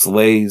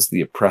 slays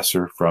the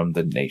oppressor from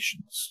the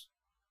nations.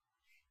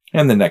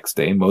 And the next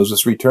day,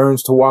 Moses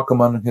returns to walk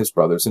among his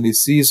brothers, and he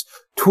sees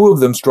 2 of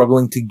them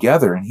struggling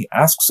together, and he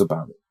asks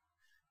about it.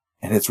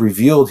 And it's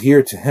revealed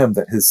here to him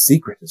that his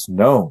secret is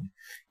known.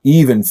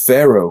 Even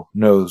Pharaoh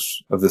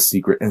knows of the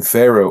secret, and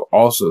Pharaoh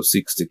also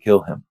seeks to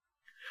kill him.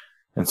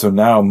 And so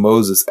now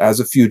Moses, as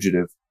a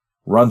fugitive,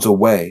 runs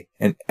away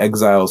and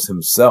exiles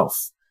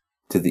himself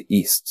to the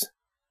east,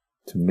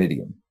 to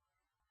Midian.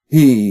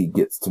 He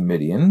gets to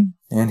Midian,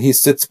 and he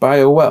sits by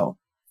a well.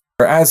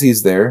 As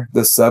he's there,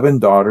 the 7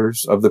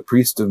 daughters of the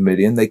priest of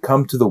Midian, they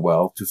come to the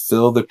well to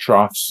fill the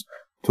troughs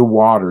to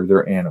water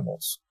their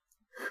animals.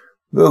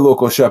 The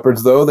local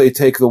shepherds, though, they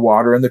take the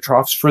water in the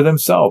troughs for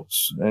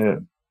themselves.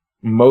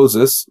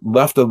 Moses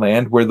left a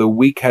land where the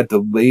weak had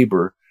to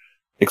labor,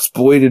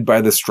 exploited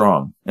by the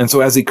strong. And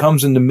so as he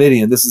comes into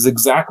Midian, this is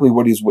exactly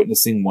what he's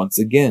witnessing once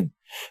again.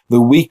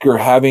 The weak are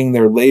having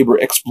their labor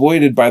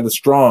exploited by the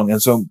strong. And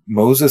so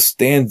Moses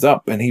stands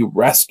up and he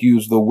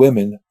rescues the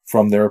women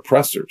from their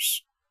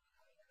oppressors.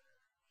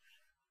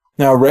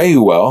 Now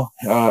Reuel,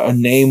 a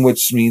name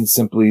which means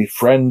simply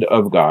friend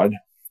of God,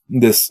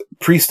 this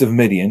priest of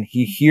Midian,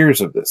 he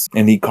hears of this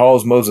and he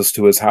calls Moses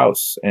to his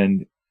house.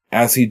 And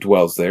as he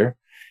dwells there,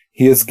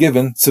 he is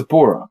given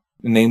Zipporah,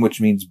 a name which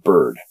means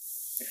bird,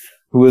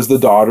 who is the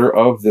daughter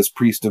of this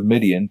priest of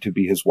Midian to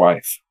be his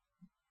wife.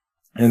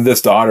 And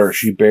this daughter,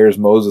 she bears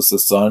Moses a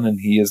son, and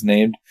he is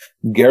named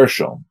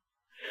Gershom.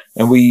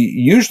 And we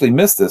usually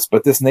miss this,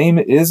 but this name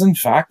is in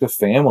fact a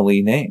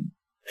family name.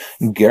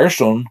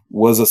 Gershom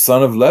was a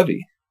son of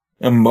Levi,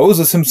 and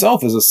Moses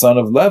himself is a son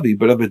of Levi,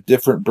 but of a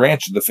different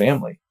branch of the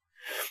family.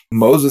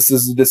 Moses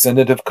is a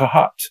descendant of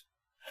Kahat.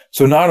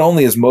 So not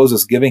only is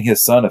Moses giving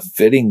his son a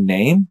fitting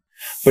name,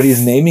 but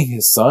he's naming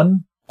his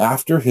son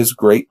after his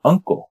great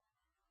uncle.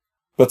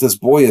 But this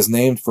boy is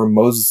named for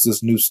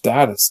Moses' new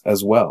status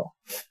as well,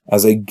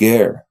 as a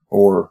ger,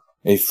 or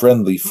a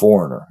friendly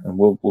foreigner. And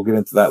we'll get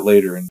into that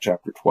later in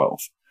chapter 12.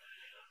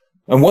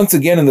 And once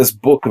again in this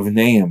book of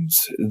names,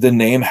 the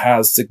name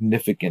has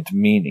significant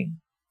meaning.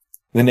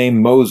 The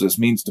name Moses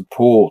means to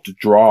pull, to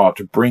draw,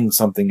 to bring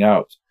something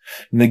out.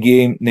 And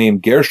the name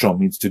Gershom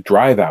means to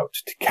drive out,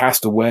 to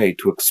cast away,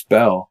 to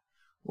expel,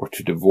 or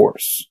to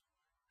divorce.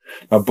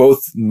 Now,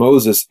 both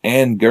Moses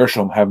and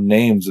Gershom have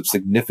names of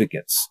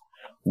significance.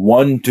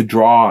 One to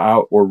draw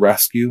out or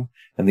rescue,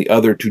 and the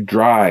other to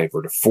drive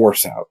or to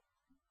force out.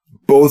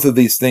 Both of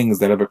these things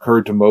that have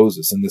occurred to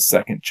Moses in the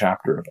second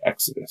chapter of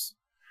Exodus.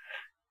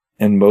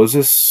 And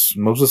Moses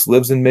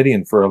lives in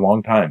Midian for a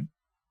long time.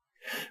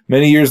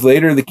 Many years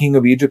later, the king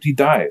of Egypt, he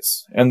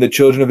dies. And the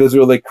children of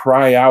Israel, they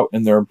cry out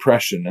in their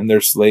oppression and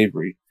their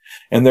slavery.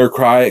 And their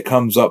cry, it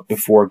comes up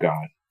before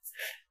God.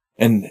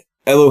 And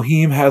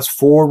Elohim has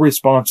 4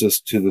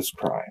 responses to this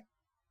cry.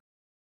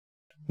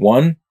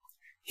 1,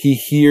 he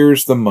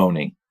hears the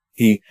moaning.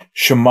 He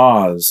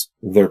shamas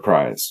their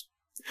cries.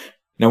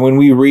 Now, when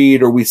we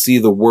read or we see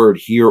the word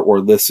hear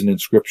or listen in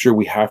Scripture,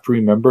 we have to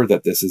remember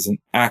that this is an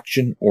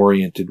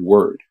action-oriented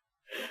word.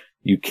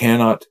 You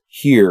cannot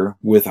hear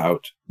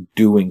without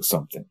doing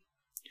something.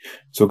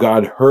 So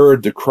God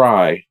heard the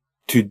cry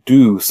to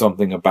do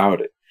something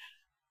about it.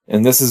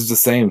 And this is the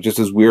same, just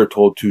as we are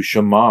told to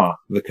shema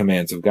the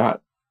commands of God.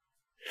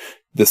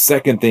 The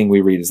second thing we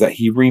read is that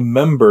he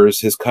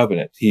remembers his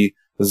covenant. He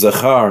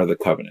zachar the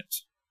covenant.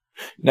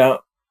 Now,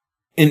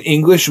 in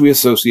English, we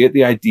associate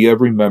the idea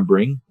of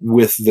remembering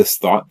with this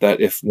thought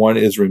that if one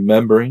is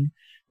remembering,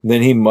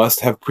 then he must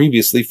have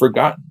previously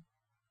forgotten.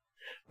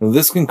 Now,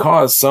 this can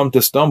cause some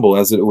to stumble,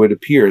 as it would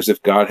appear as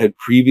if God had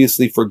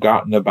previously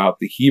forgotten about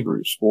the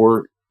Hebrews,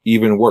 or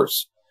even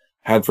worse,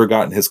 had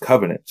forgotten his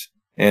covenant,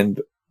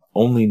 and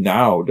only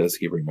now does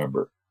he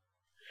remember.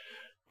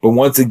 But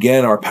once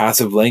again, our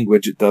passive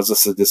language, it does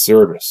us a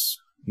disservice,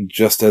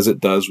 just as it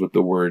does with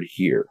the word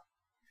hear.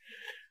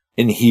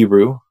 In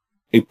Hebrew,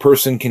 a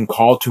person can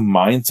call to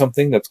mind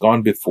something that's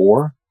gone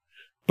before,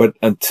 but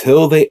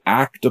until they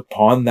act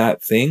upon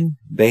that thing,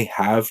 they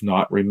have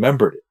not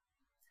remembered it.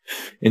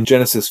 In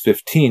Genesis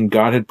 15,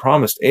 God had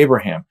promised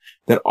Abraham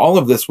that all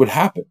of this would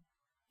happen.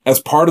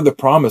 As part of the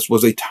promise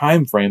was a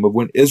time frame of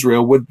when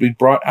Israel would be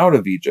brought out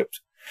of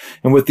Egypt.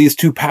 And with these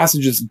 2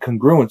 passages in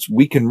congruence,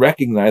 we can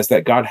recognize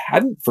that God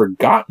hadn't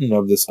forgotten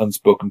of this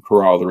unspoken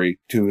corollary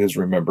to his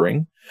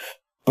remembering,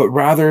 but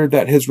rather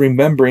that his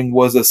remembering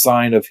was a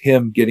sign of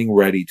him getting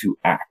ready to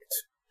act,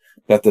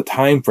 that the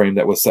time frame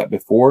that was set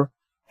before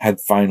had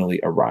finally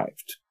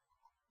arrived.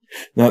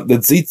 Now, the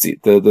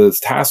tzitzit, the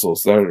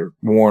tassels that are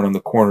worn on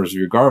the corners of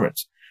your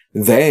garments,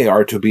 they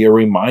are to be a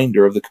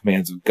reminder of the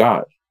commands of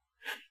God,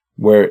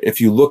 where if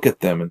you look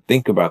at them and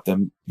think about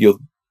them, you'll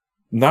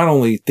not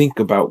only think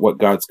about what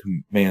God's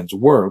commands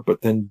were,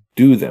 but then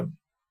do them.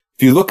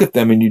 If you look at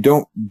them and you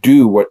don't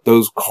do what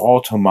those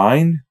call to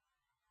mind,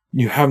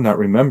 you have not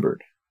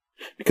remembered.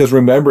 Because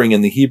remembering in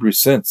the Hebrew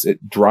sense,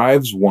 it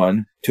drives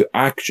one to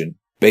action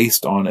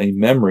based on a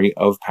memory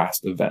of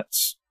past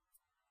events.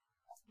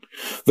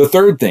 The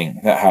third thing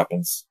that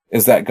happens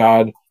is that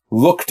God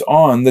looked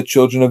on the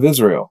children of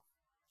Israel.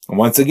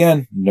 Once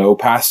again, no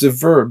passive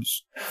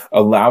verbs.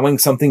 Allowing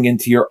something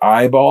into your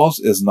eyeballs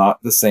is not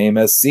the same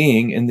as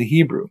seeing in the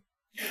Hebrew.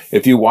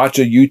 If you watch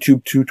a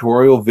YouTube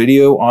tutorial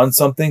video on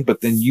something,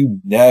 but then you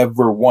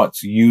never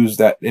once use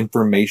that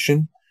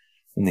information,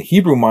 in the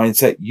Hebrew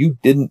mindset, you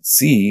didn't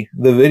see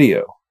the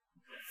video.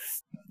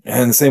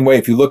 And in the same way,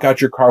 if you look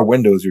out your car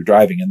window as you're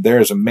driving and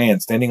there's a man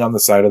standing on the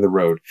side of the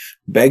road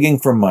begging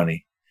for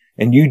money,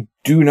 and you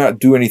do not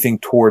do anything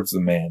towards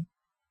the man,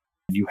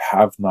 you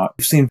have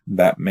not seen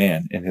that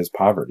man in his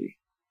poverty.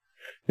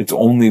 It's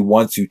only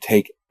once you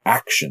take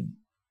action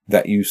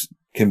that you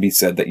can be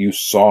said that you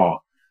saw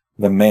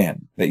the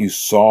man, that you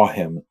saw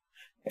him,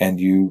 and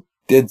you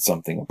did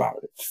something about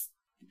it.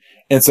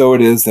 And so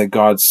it is that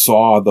God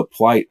saw the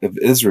plight of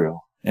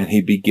Israel, and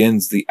he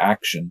begins the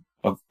action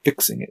of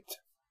fixing it.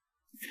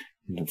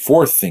 And the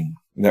fourth thing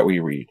that we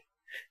read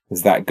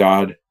is that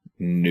God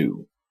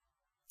knew.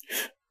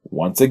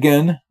 Once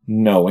again,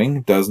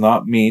 knowing does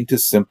not mean to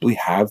simply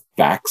have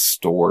facts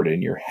stored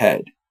in your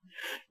head.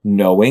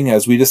 Knowing,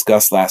 as we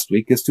discussed last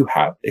week, is to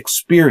have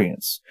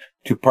experience,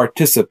 to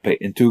participate,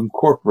 and to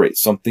incorporate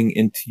something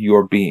into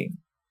your being.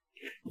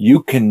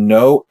 You can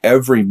know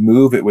every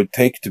move it would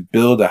take to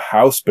build a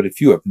house, but if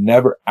you have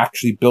never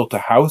actually built a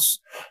house,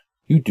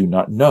 you do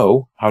not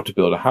know how to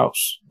build a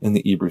house in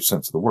the Hebrew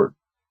sense of the word.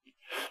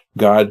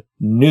 God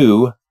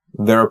knew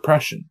their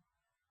oppression.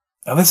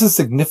 Now, this is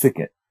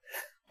significant.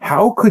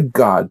 How could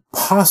God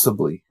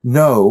possibly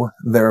know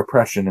their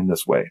oppression in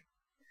this way?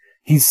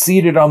 He's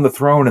seated on the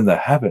throne in the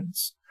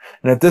heavens.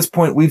 And at this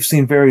point, we've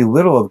seen very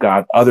little of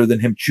God other than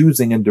him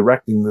choosing and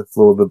directing the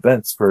flow of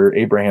events for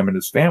Abraham and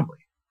his family.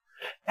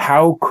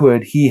 How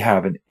could he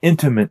have an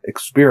intimate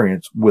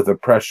experience with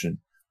oppression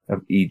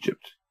of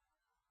Egypt?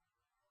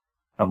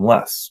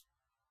 Unless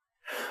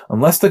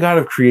the God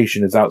of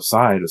creation is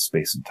outside of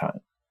space and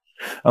time.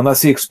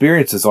 Unless he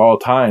experiences all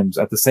times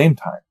at the same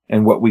time,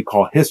 and what we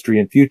call history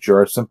and future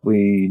are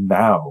simply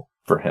now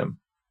for him.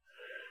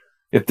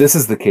 If this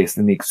is the case,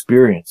 then the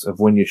experience of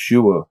when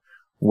Yeshua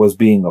was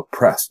being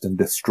oppressed and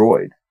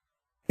destroyed,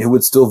 it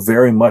would still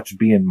very much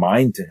be in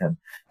mind to him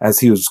as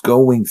he was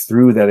going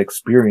through that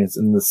experience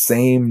in the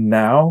same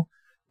now,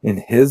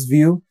 in his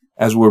view,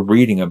 as we're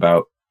reading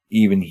about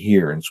even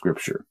here in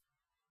Scripture.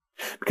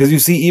 Because you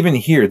see, even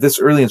here, this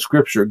early in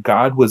Scripture,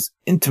 God was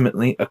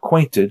intimately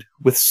acquainted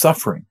with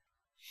suffering,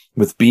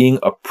 with being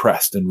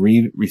oppressed and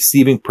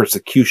receiving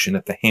persecution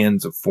at the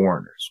hands of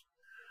foreigners.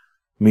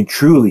 I mean,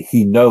 truly,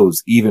 he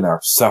knows even our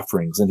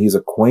sufferings, and he's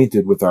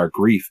acquainted with our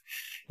grief.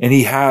 And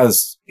he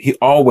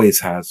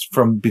always has,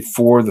 from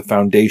before the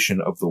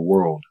foundation of the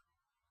world.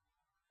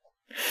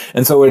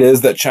 And so it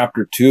is that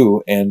chapter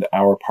 2 and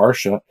our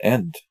Parsha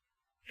end.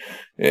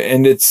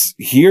 And it's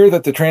here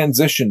that the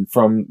transition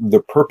from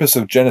the purpose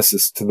of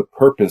Genesis to the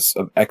purpose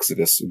of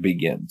Exodus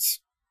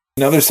begins.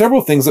 Now, there's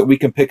several things that we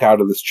can pick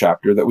out of this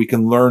chapter that we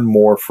can learn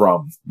more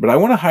from, but I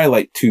want to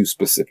highlight 2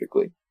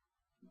 specifically.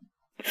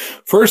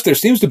 First, there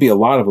seems to be a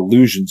lot of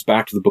allusions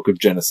back to the book of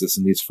Genesis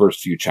in these first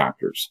few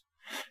chapters.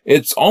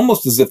 It's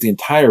almost as if the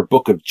entire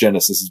book of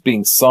Genesis is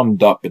being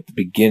summed up at the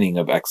beginning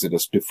of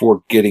Exodus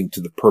before getting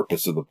to the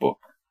purpose of the book.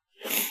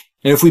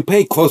 And if we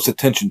pay close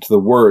attention to the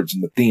words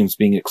and the themes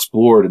being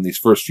explored in these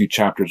first few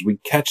chapters, we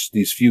catch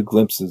these few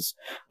glimpses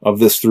of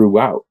this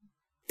throughout.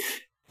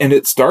 And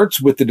it starts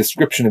with the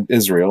description of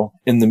Israel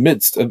in the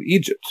midst of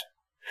Egypt.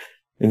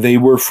 They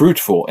were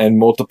fruitful and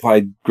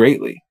multiplied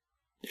greatly.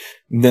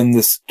 Then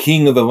this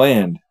king of the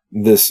land,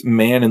 this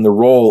man in the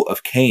role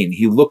of Cain,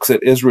 he looks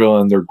at Israel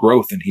and their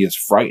growth, and he is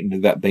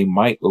frightened that they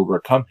might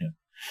overcome him.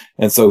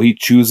 And so he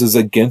chooses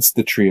against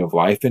the tree of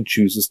life and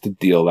chooses to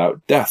deal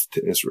out death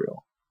to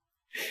Israel.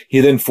 He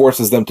then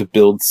forces them to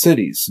build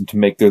cities and to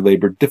make their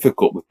labor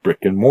difficult with brick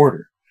and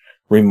mortar,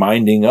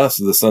 reminding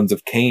us of the sons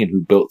of Cain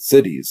who built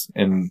cities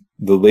in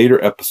the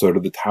later episode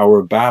of the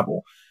Tower of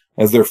Babel,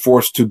 as they're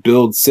forced to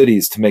build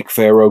cities to make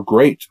Pharaoh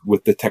great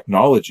with the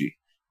technology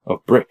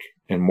of brick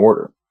and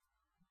mortar.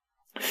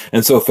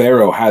 And so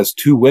Pharaoh has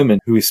 2 women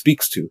who he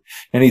speaks to,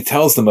 and he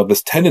tells them of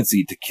his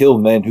tendency to kill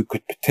men who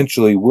could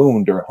potentially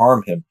wound or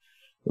harm him,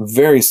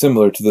 very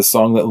similar to the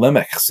song that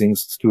Lamech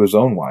sings to his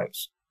own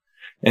wives.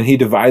 And he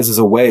devises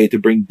a way to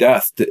bring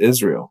death to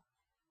Israel.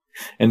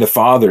 And the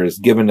father is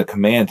given a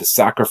command to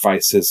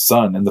sacrifice his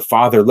son, and the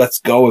father lets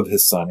go of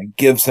his son and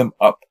gives him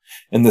up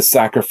in the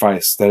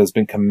sacrifice that has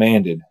been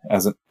commanded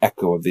as an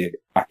echo of the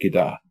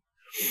Akedah.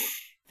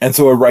 And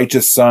so a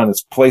righteous son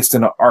is placed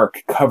in an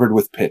ark covered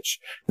with pitch.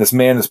 This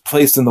man is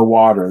placed in the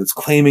water that's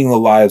claiming the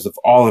lives of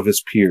all of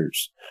his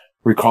peers,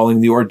 recalling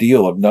the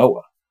ordeal of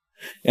Noah.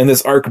 And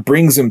this ark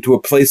brings him to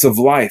a place of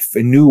life,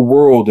 a new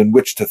world in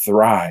which to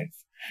thrive.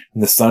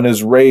 And the son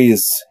is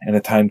raised, and a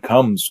time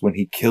comes when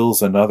he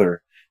kills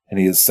another,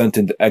 and he is sent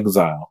into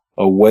exile,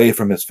 away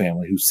from his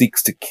family, who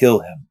seeks to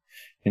kill him,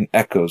 in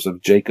echoes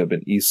of Jacob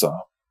and Esau.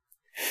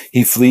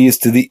 He flees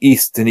to the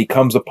east, and he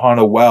comes upon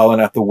a well,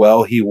 and at the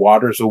well he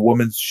waters a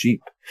woman's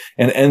sheep,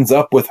 and ends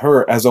up with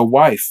her as a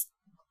wife,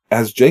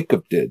 as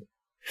Jacob did.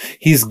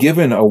 He's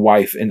given a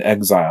wife in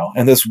exile,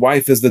 and this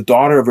wife is the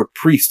daughter of a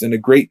priest and a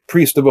great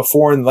priest of a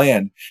foreign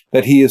land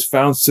that he has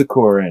found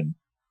succor in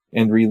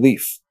and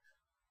relief,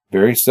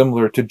 very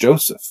similar to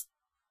Joseph.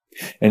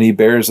 And he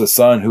bears a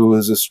son who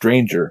is a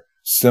stranger,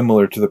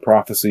 similar to the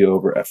prophecy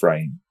over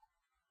Ephraim.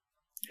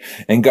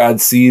 And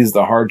God sees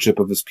the hardship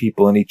of his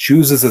people, and he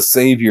chooses a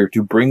savior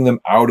to bring them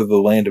out of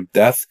the land of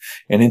death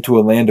and into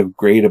a land of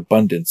great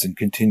abundance, in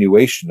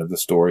continuation of the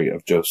story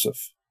of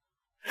Joseph.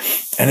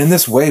 And in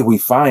this way, we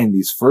find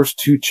these first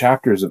 2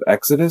 chapters of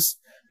Exodus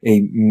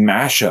a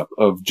mashup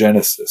of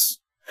Genesis,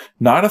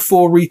 not a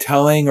full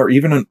retelling or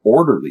even an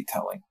orderly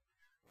telling.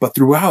 But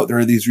throughout, there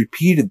are these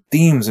repeated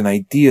themes and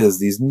ideas,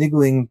 these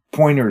niggling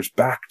pointers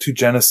back to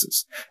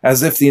Genesis,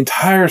 as if the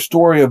entire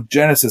story of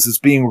Genesis is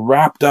being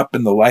wrapped up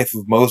in the life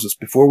of Moses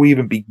before we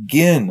even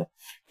begin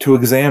to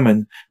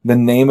examine the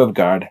name of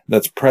God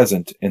that's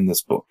present in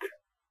this book.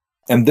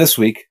 And this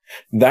week,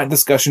 that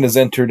discussion is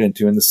entered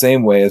into in the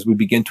same way as we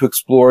begin to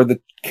explore the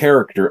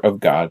character of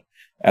God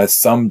as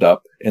summed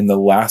up in the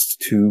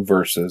last 2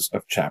 verses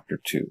of chapter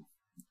 2.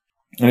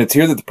 And it's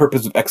here that the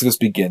purpose of Exodus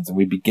begins, and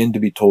we begin to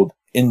be told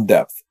in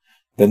depth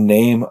the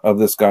name of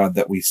this God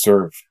that we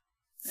serve.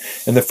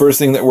 And the first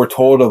thing that we're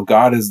told of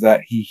God is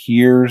that he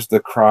hears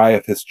the cry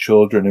of his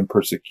children in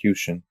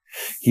persecution.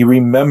 He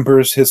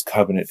remembers his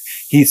covenant.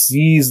 He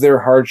sees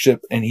their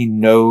hardship, and he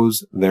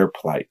knows their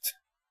plight.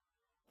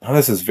 Now,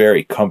 this is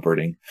very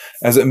comforting,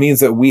 as it means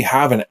that we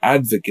have an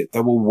advocate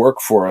that will work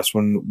for us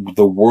when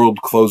the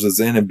world closes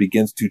in and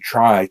begins to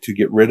try to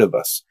get rid of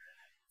us.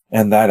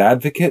 And that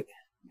advocate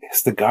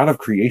is the God of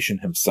creation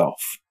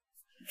himself.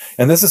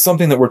 And this is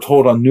something that we're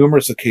told on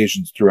numerous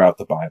occasions throughout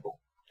the Bible.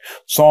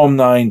 Psalm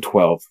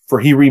 9:12, for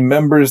he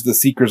remembers the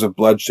seekers of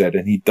bloodshed,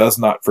 and he does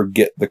not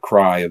forget the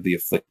cry of the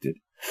afflicted.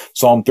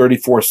 Psalm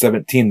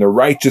 34:17, the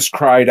righteous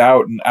cried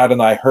out, and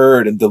Adonai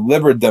heard and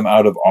delivered them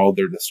out of all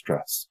their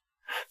distress.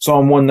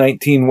 Psalm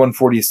 119,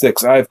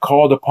 146, I have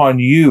called upon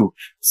you,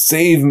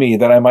 save me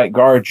that I might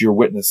guard your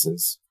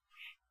witnesses.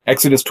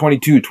 Exodus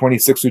 22,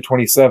 26 through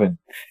 27,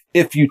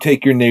 if you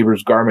take your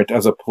neighbor's garment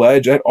as a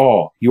pledge at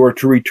all, you are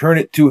to return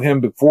it to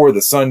him before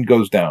the sun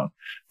goes down,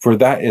 for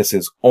that is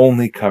his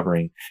only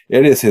covering.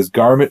 It is his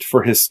garment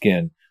for his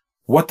skin.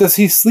 What does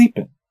he sleep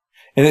in?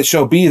 And it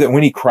shall be that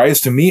when he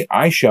cries to me,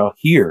 I shall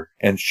hear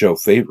and show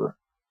favor.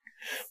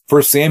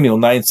 1 Samuel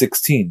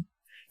 9:16,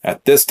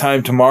 At this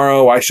time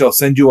tomorrow I shall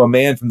send you a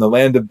man from the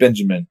land of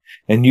Benjamin,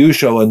 and you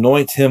shall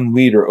anoint him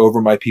leader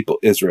over my people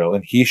Israel,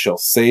 and he shall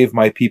save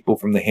my people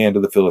from the hand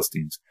of the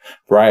Philistines.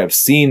 For I have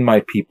seen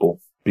my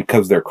people,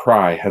 because their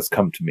cry has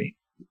come to me.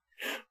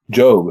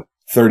 Job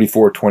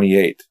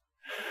 34:28.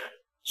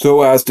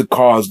 So as to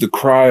cause the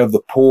cry of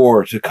the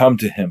poor to come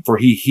to him, for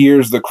he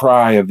hears the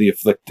cry of the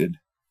afflicted.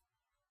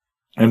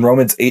 And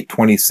Romans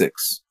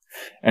 8:26.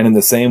 And in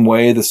the same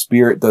way, the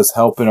Spirit does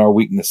help in our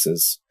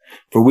weaknesses.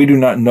 For we do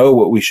not know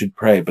what we should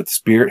pray, but the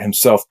Spirit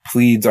himself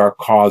pleads our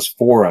cause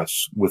for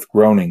us with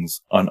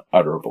groanings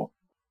unutterable.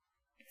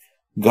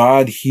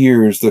 God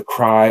hears the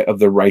cry of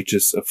the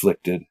righteous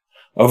afflicted,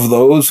 of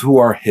those who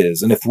are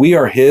his. And if we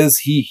are his,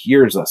 he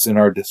hears us in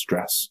our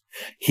distress.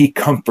 He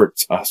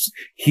comforts us.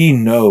 He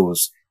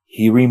knows,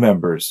 he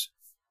remembers,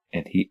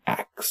 and he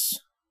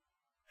acts.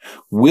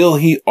 Will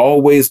he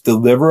always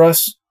deliver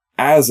us?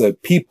 As a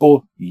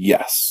people,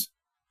 yes.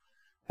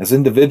 As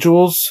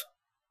individuals,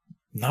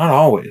 not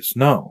always,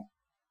 no.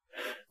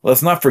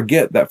 Let's not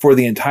forget that for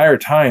the entire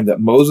time that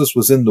Moses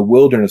was in the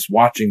wilderness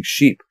watching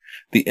sheep,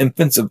 the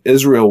infants of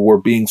Israel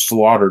were being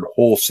slaughtered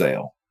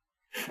wholesale.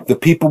 The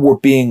people were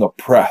being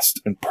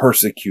oppressed and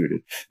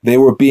persecuted. They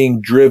were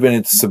being driven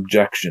into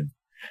subjection.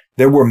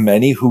 There were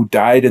many who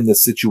died in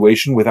this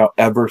situation without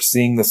ever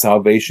seeing the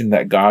salvation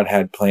that God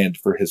had planned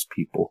for his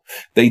people.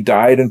 They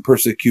died in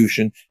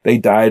persecution. They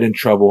died in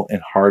trouble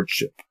and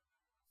hardship.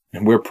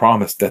 And we're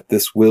promised that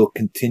this will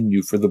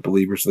continue for the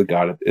believers of the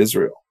God of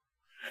Israel.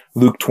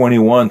 Luke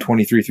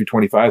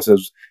 21:23-25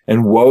 says,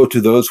 And woe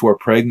to those who are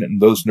pregnant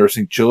and those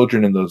nursing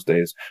children in those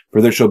days, for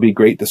there shall be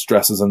great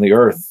distresses on the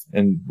earth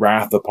and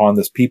wrath upon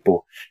this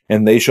people.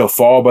 And they shall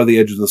fall by the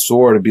edge of the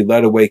sword and be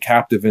led away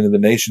captive into the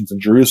nations,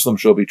 and Jerusalem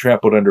shall be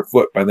trampled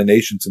underfoot by the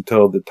nations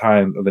until the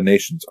time of the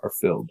nations are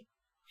filled.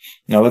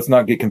 Now, let's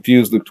not get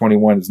confused. Luke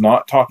 21 is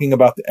not talking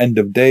about the end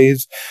of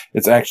days.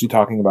 It's actually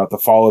talking about the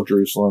fall of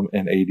Jerusalem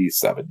in AD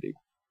 70.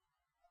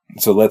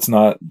 So let's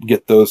not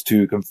get those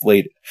two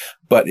conflated.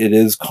 But it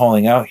is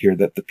calling out here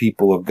that the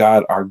people of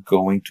God are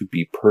going to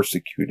be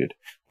persecuted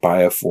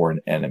by a foreign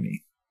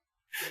enemy.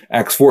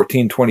 Acts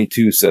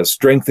 14:22 says,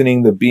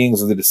 strengthening the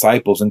beings of the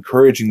disciples,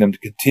 encouraging them to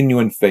continue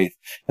in faith,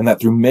 and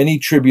that through many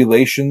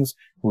tribulations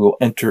we will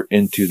enter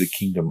into the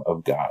kingdom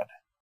of God.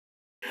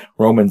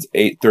 Romans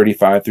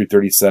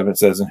 8:35-37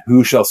 says, And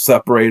who shall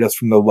separate us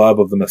from the love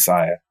of the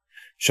Messiah?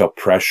 Shall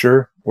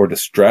pressure or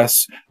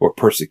distress or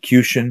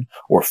persecution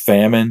or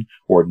famine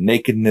or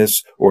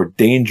nakedness or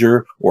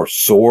danger or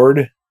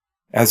sword?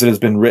 As it has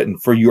been written,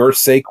 for your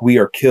sake we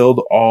are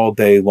killed all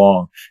day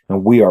long,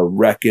 and we are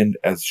reckoned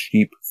as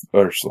sheep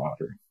for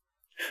slaughter.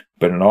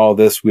 But in all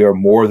this we are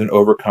more than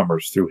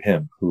overcomers through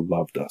him who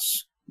loved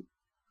us.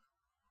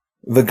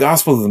 The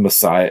gospel of the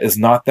Messiah is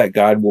not that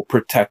God will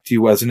protect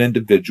you as an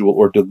individual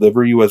or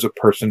deliver you as a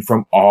person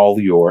from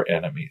all your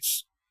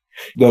enemies.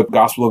 The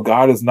gospel of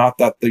God is not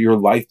that your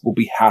life will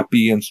be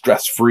happy and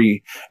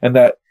stress-free, and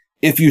that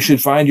if you should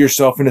find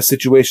yourself in a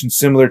situation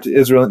similar to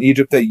Israel and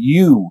Egypt, that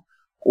you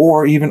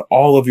or even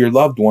all of your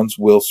loved ones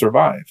will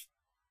survive.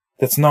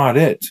 That's not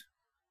it.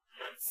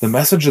 The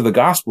message of the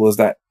gospel is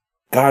that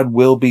God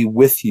will be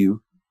with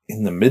you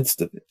in the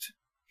midst of it.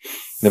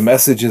 The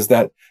message is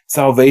that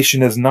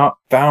salvation is not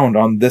found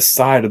on this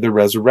side of the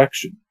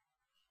resurrection.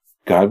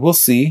 God will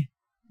see,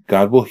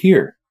 God will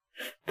hear,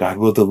 God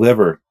will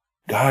deliver,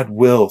 God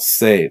will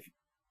save.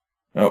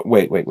 Oh,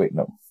 wait,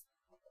 no.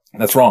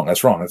 That's wrong,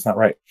 that's not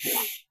right.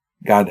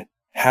 God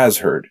has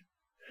heard.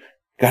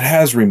 God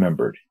has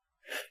remembered.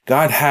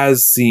 God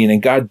has seen,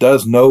 and God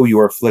does know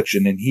your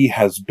affliction, and he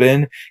has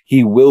been,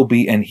 he will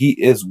be, and he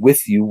is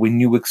with you when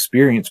you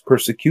experience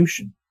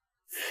persecution.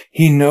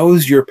 He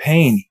knows your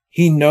pain.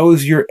 He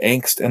knows your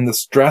angst and the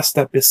stress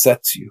that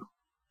besets you.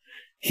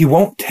 He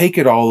won't take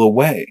it all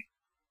away,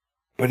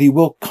 but he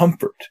will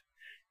comfort.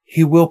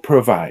 He will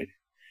provide,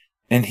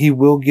 and he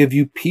will give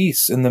you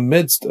peace in the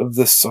midst of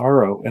the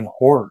sorrow and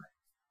horror.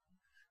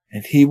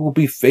 And he will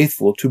be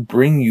faithful to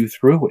bring you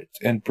through it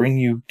and bring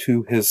you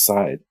to his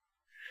side.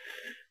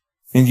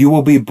 And you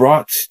will be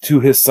brought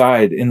to his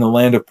side in the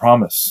land of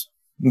promise,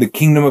 in the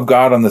kingdom of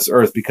God on this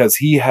earth, because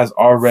he has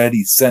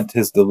already sent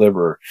his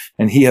deliverer,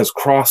 and he has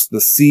crossed the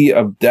sea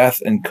of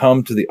death and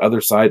come to the other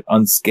side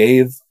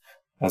unscathed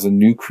as a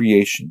new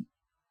creation.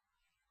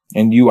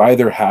 And you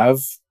either have,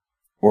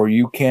 or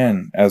you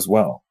can as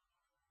well.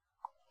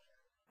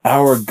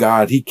 Our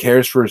God, he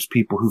cares for his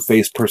people who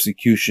face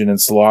persecution and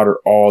slaughter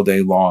all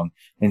day long,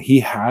 and he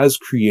has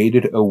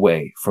created a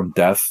way from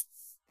death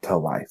to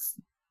life.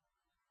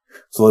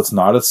 So let's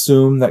not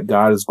assume that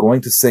God is going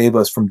to save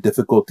us from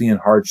difficulty and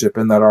hardship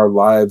and that our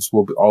lives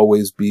will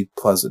always be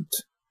pleasant.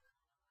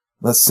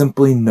 Let's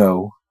simply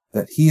know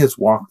that he has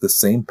walked the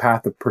same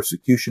path of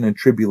persecution and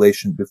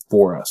tribulation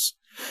before us.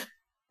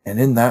 And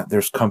in that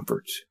there's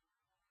comfort,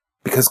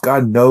 because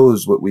God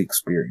knows what we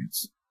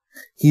experience.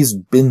 He's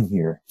been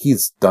here.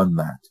 He's done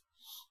that.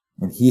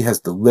 And he has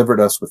delivered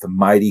us with a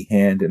mighty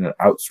hand and an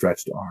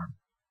outstretched arm.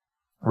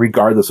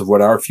 Regardless of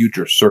what our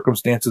future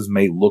circumstances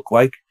may look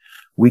like,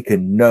 we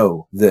can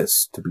know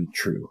this to be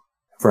true.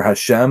 For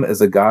Hashem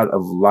is a God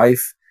of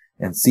life,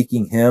 and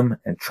seeking Him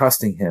and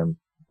trusting Him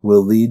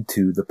will lead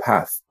to the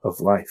path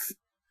of life.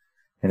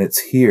 And it's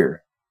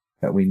here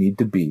that we need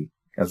to be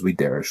as we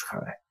Derish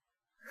Chai,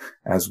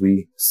 as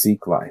we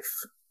seek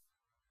life.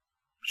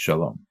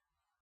 Shalom.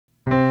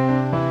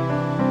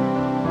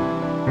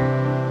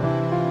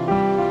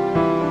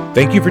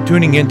 Thank you for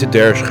tuning in to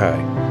Derish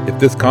Chai. If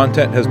this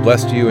content has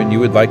blessed you and you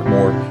would like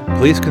more,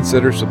 please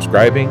consider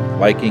subscribing,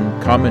 liking,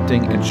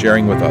 commenting, and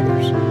sharing with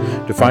others.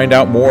 To find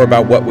out more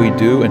about what we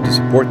do and to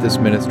support this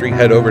ministry,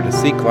 head over to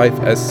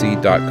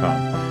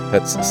seeklifesc.com.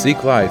 That's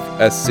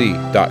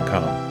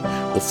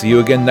seeklifesc.com. We'll see you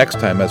again next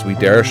time as we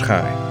Derish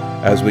Chai,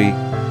 as we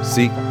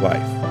seek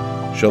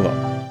life.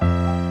 Shalom.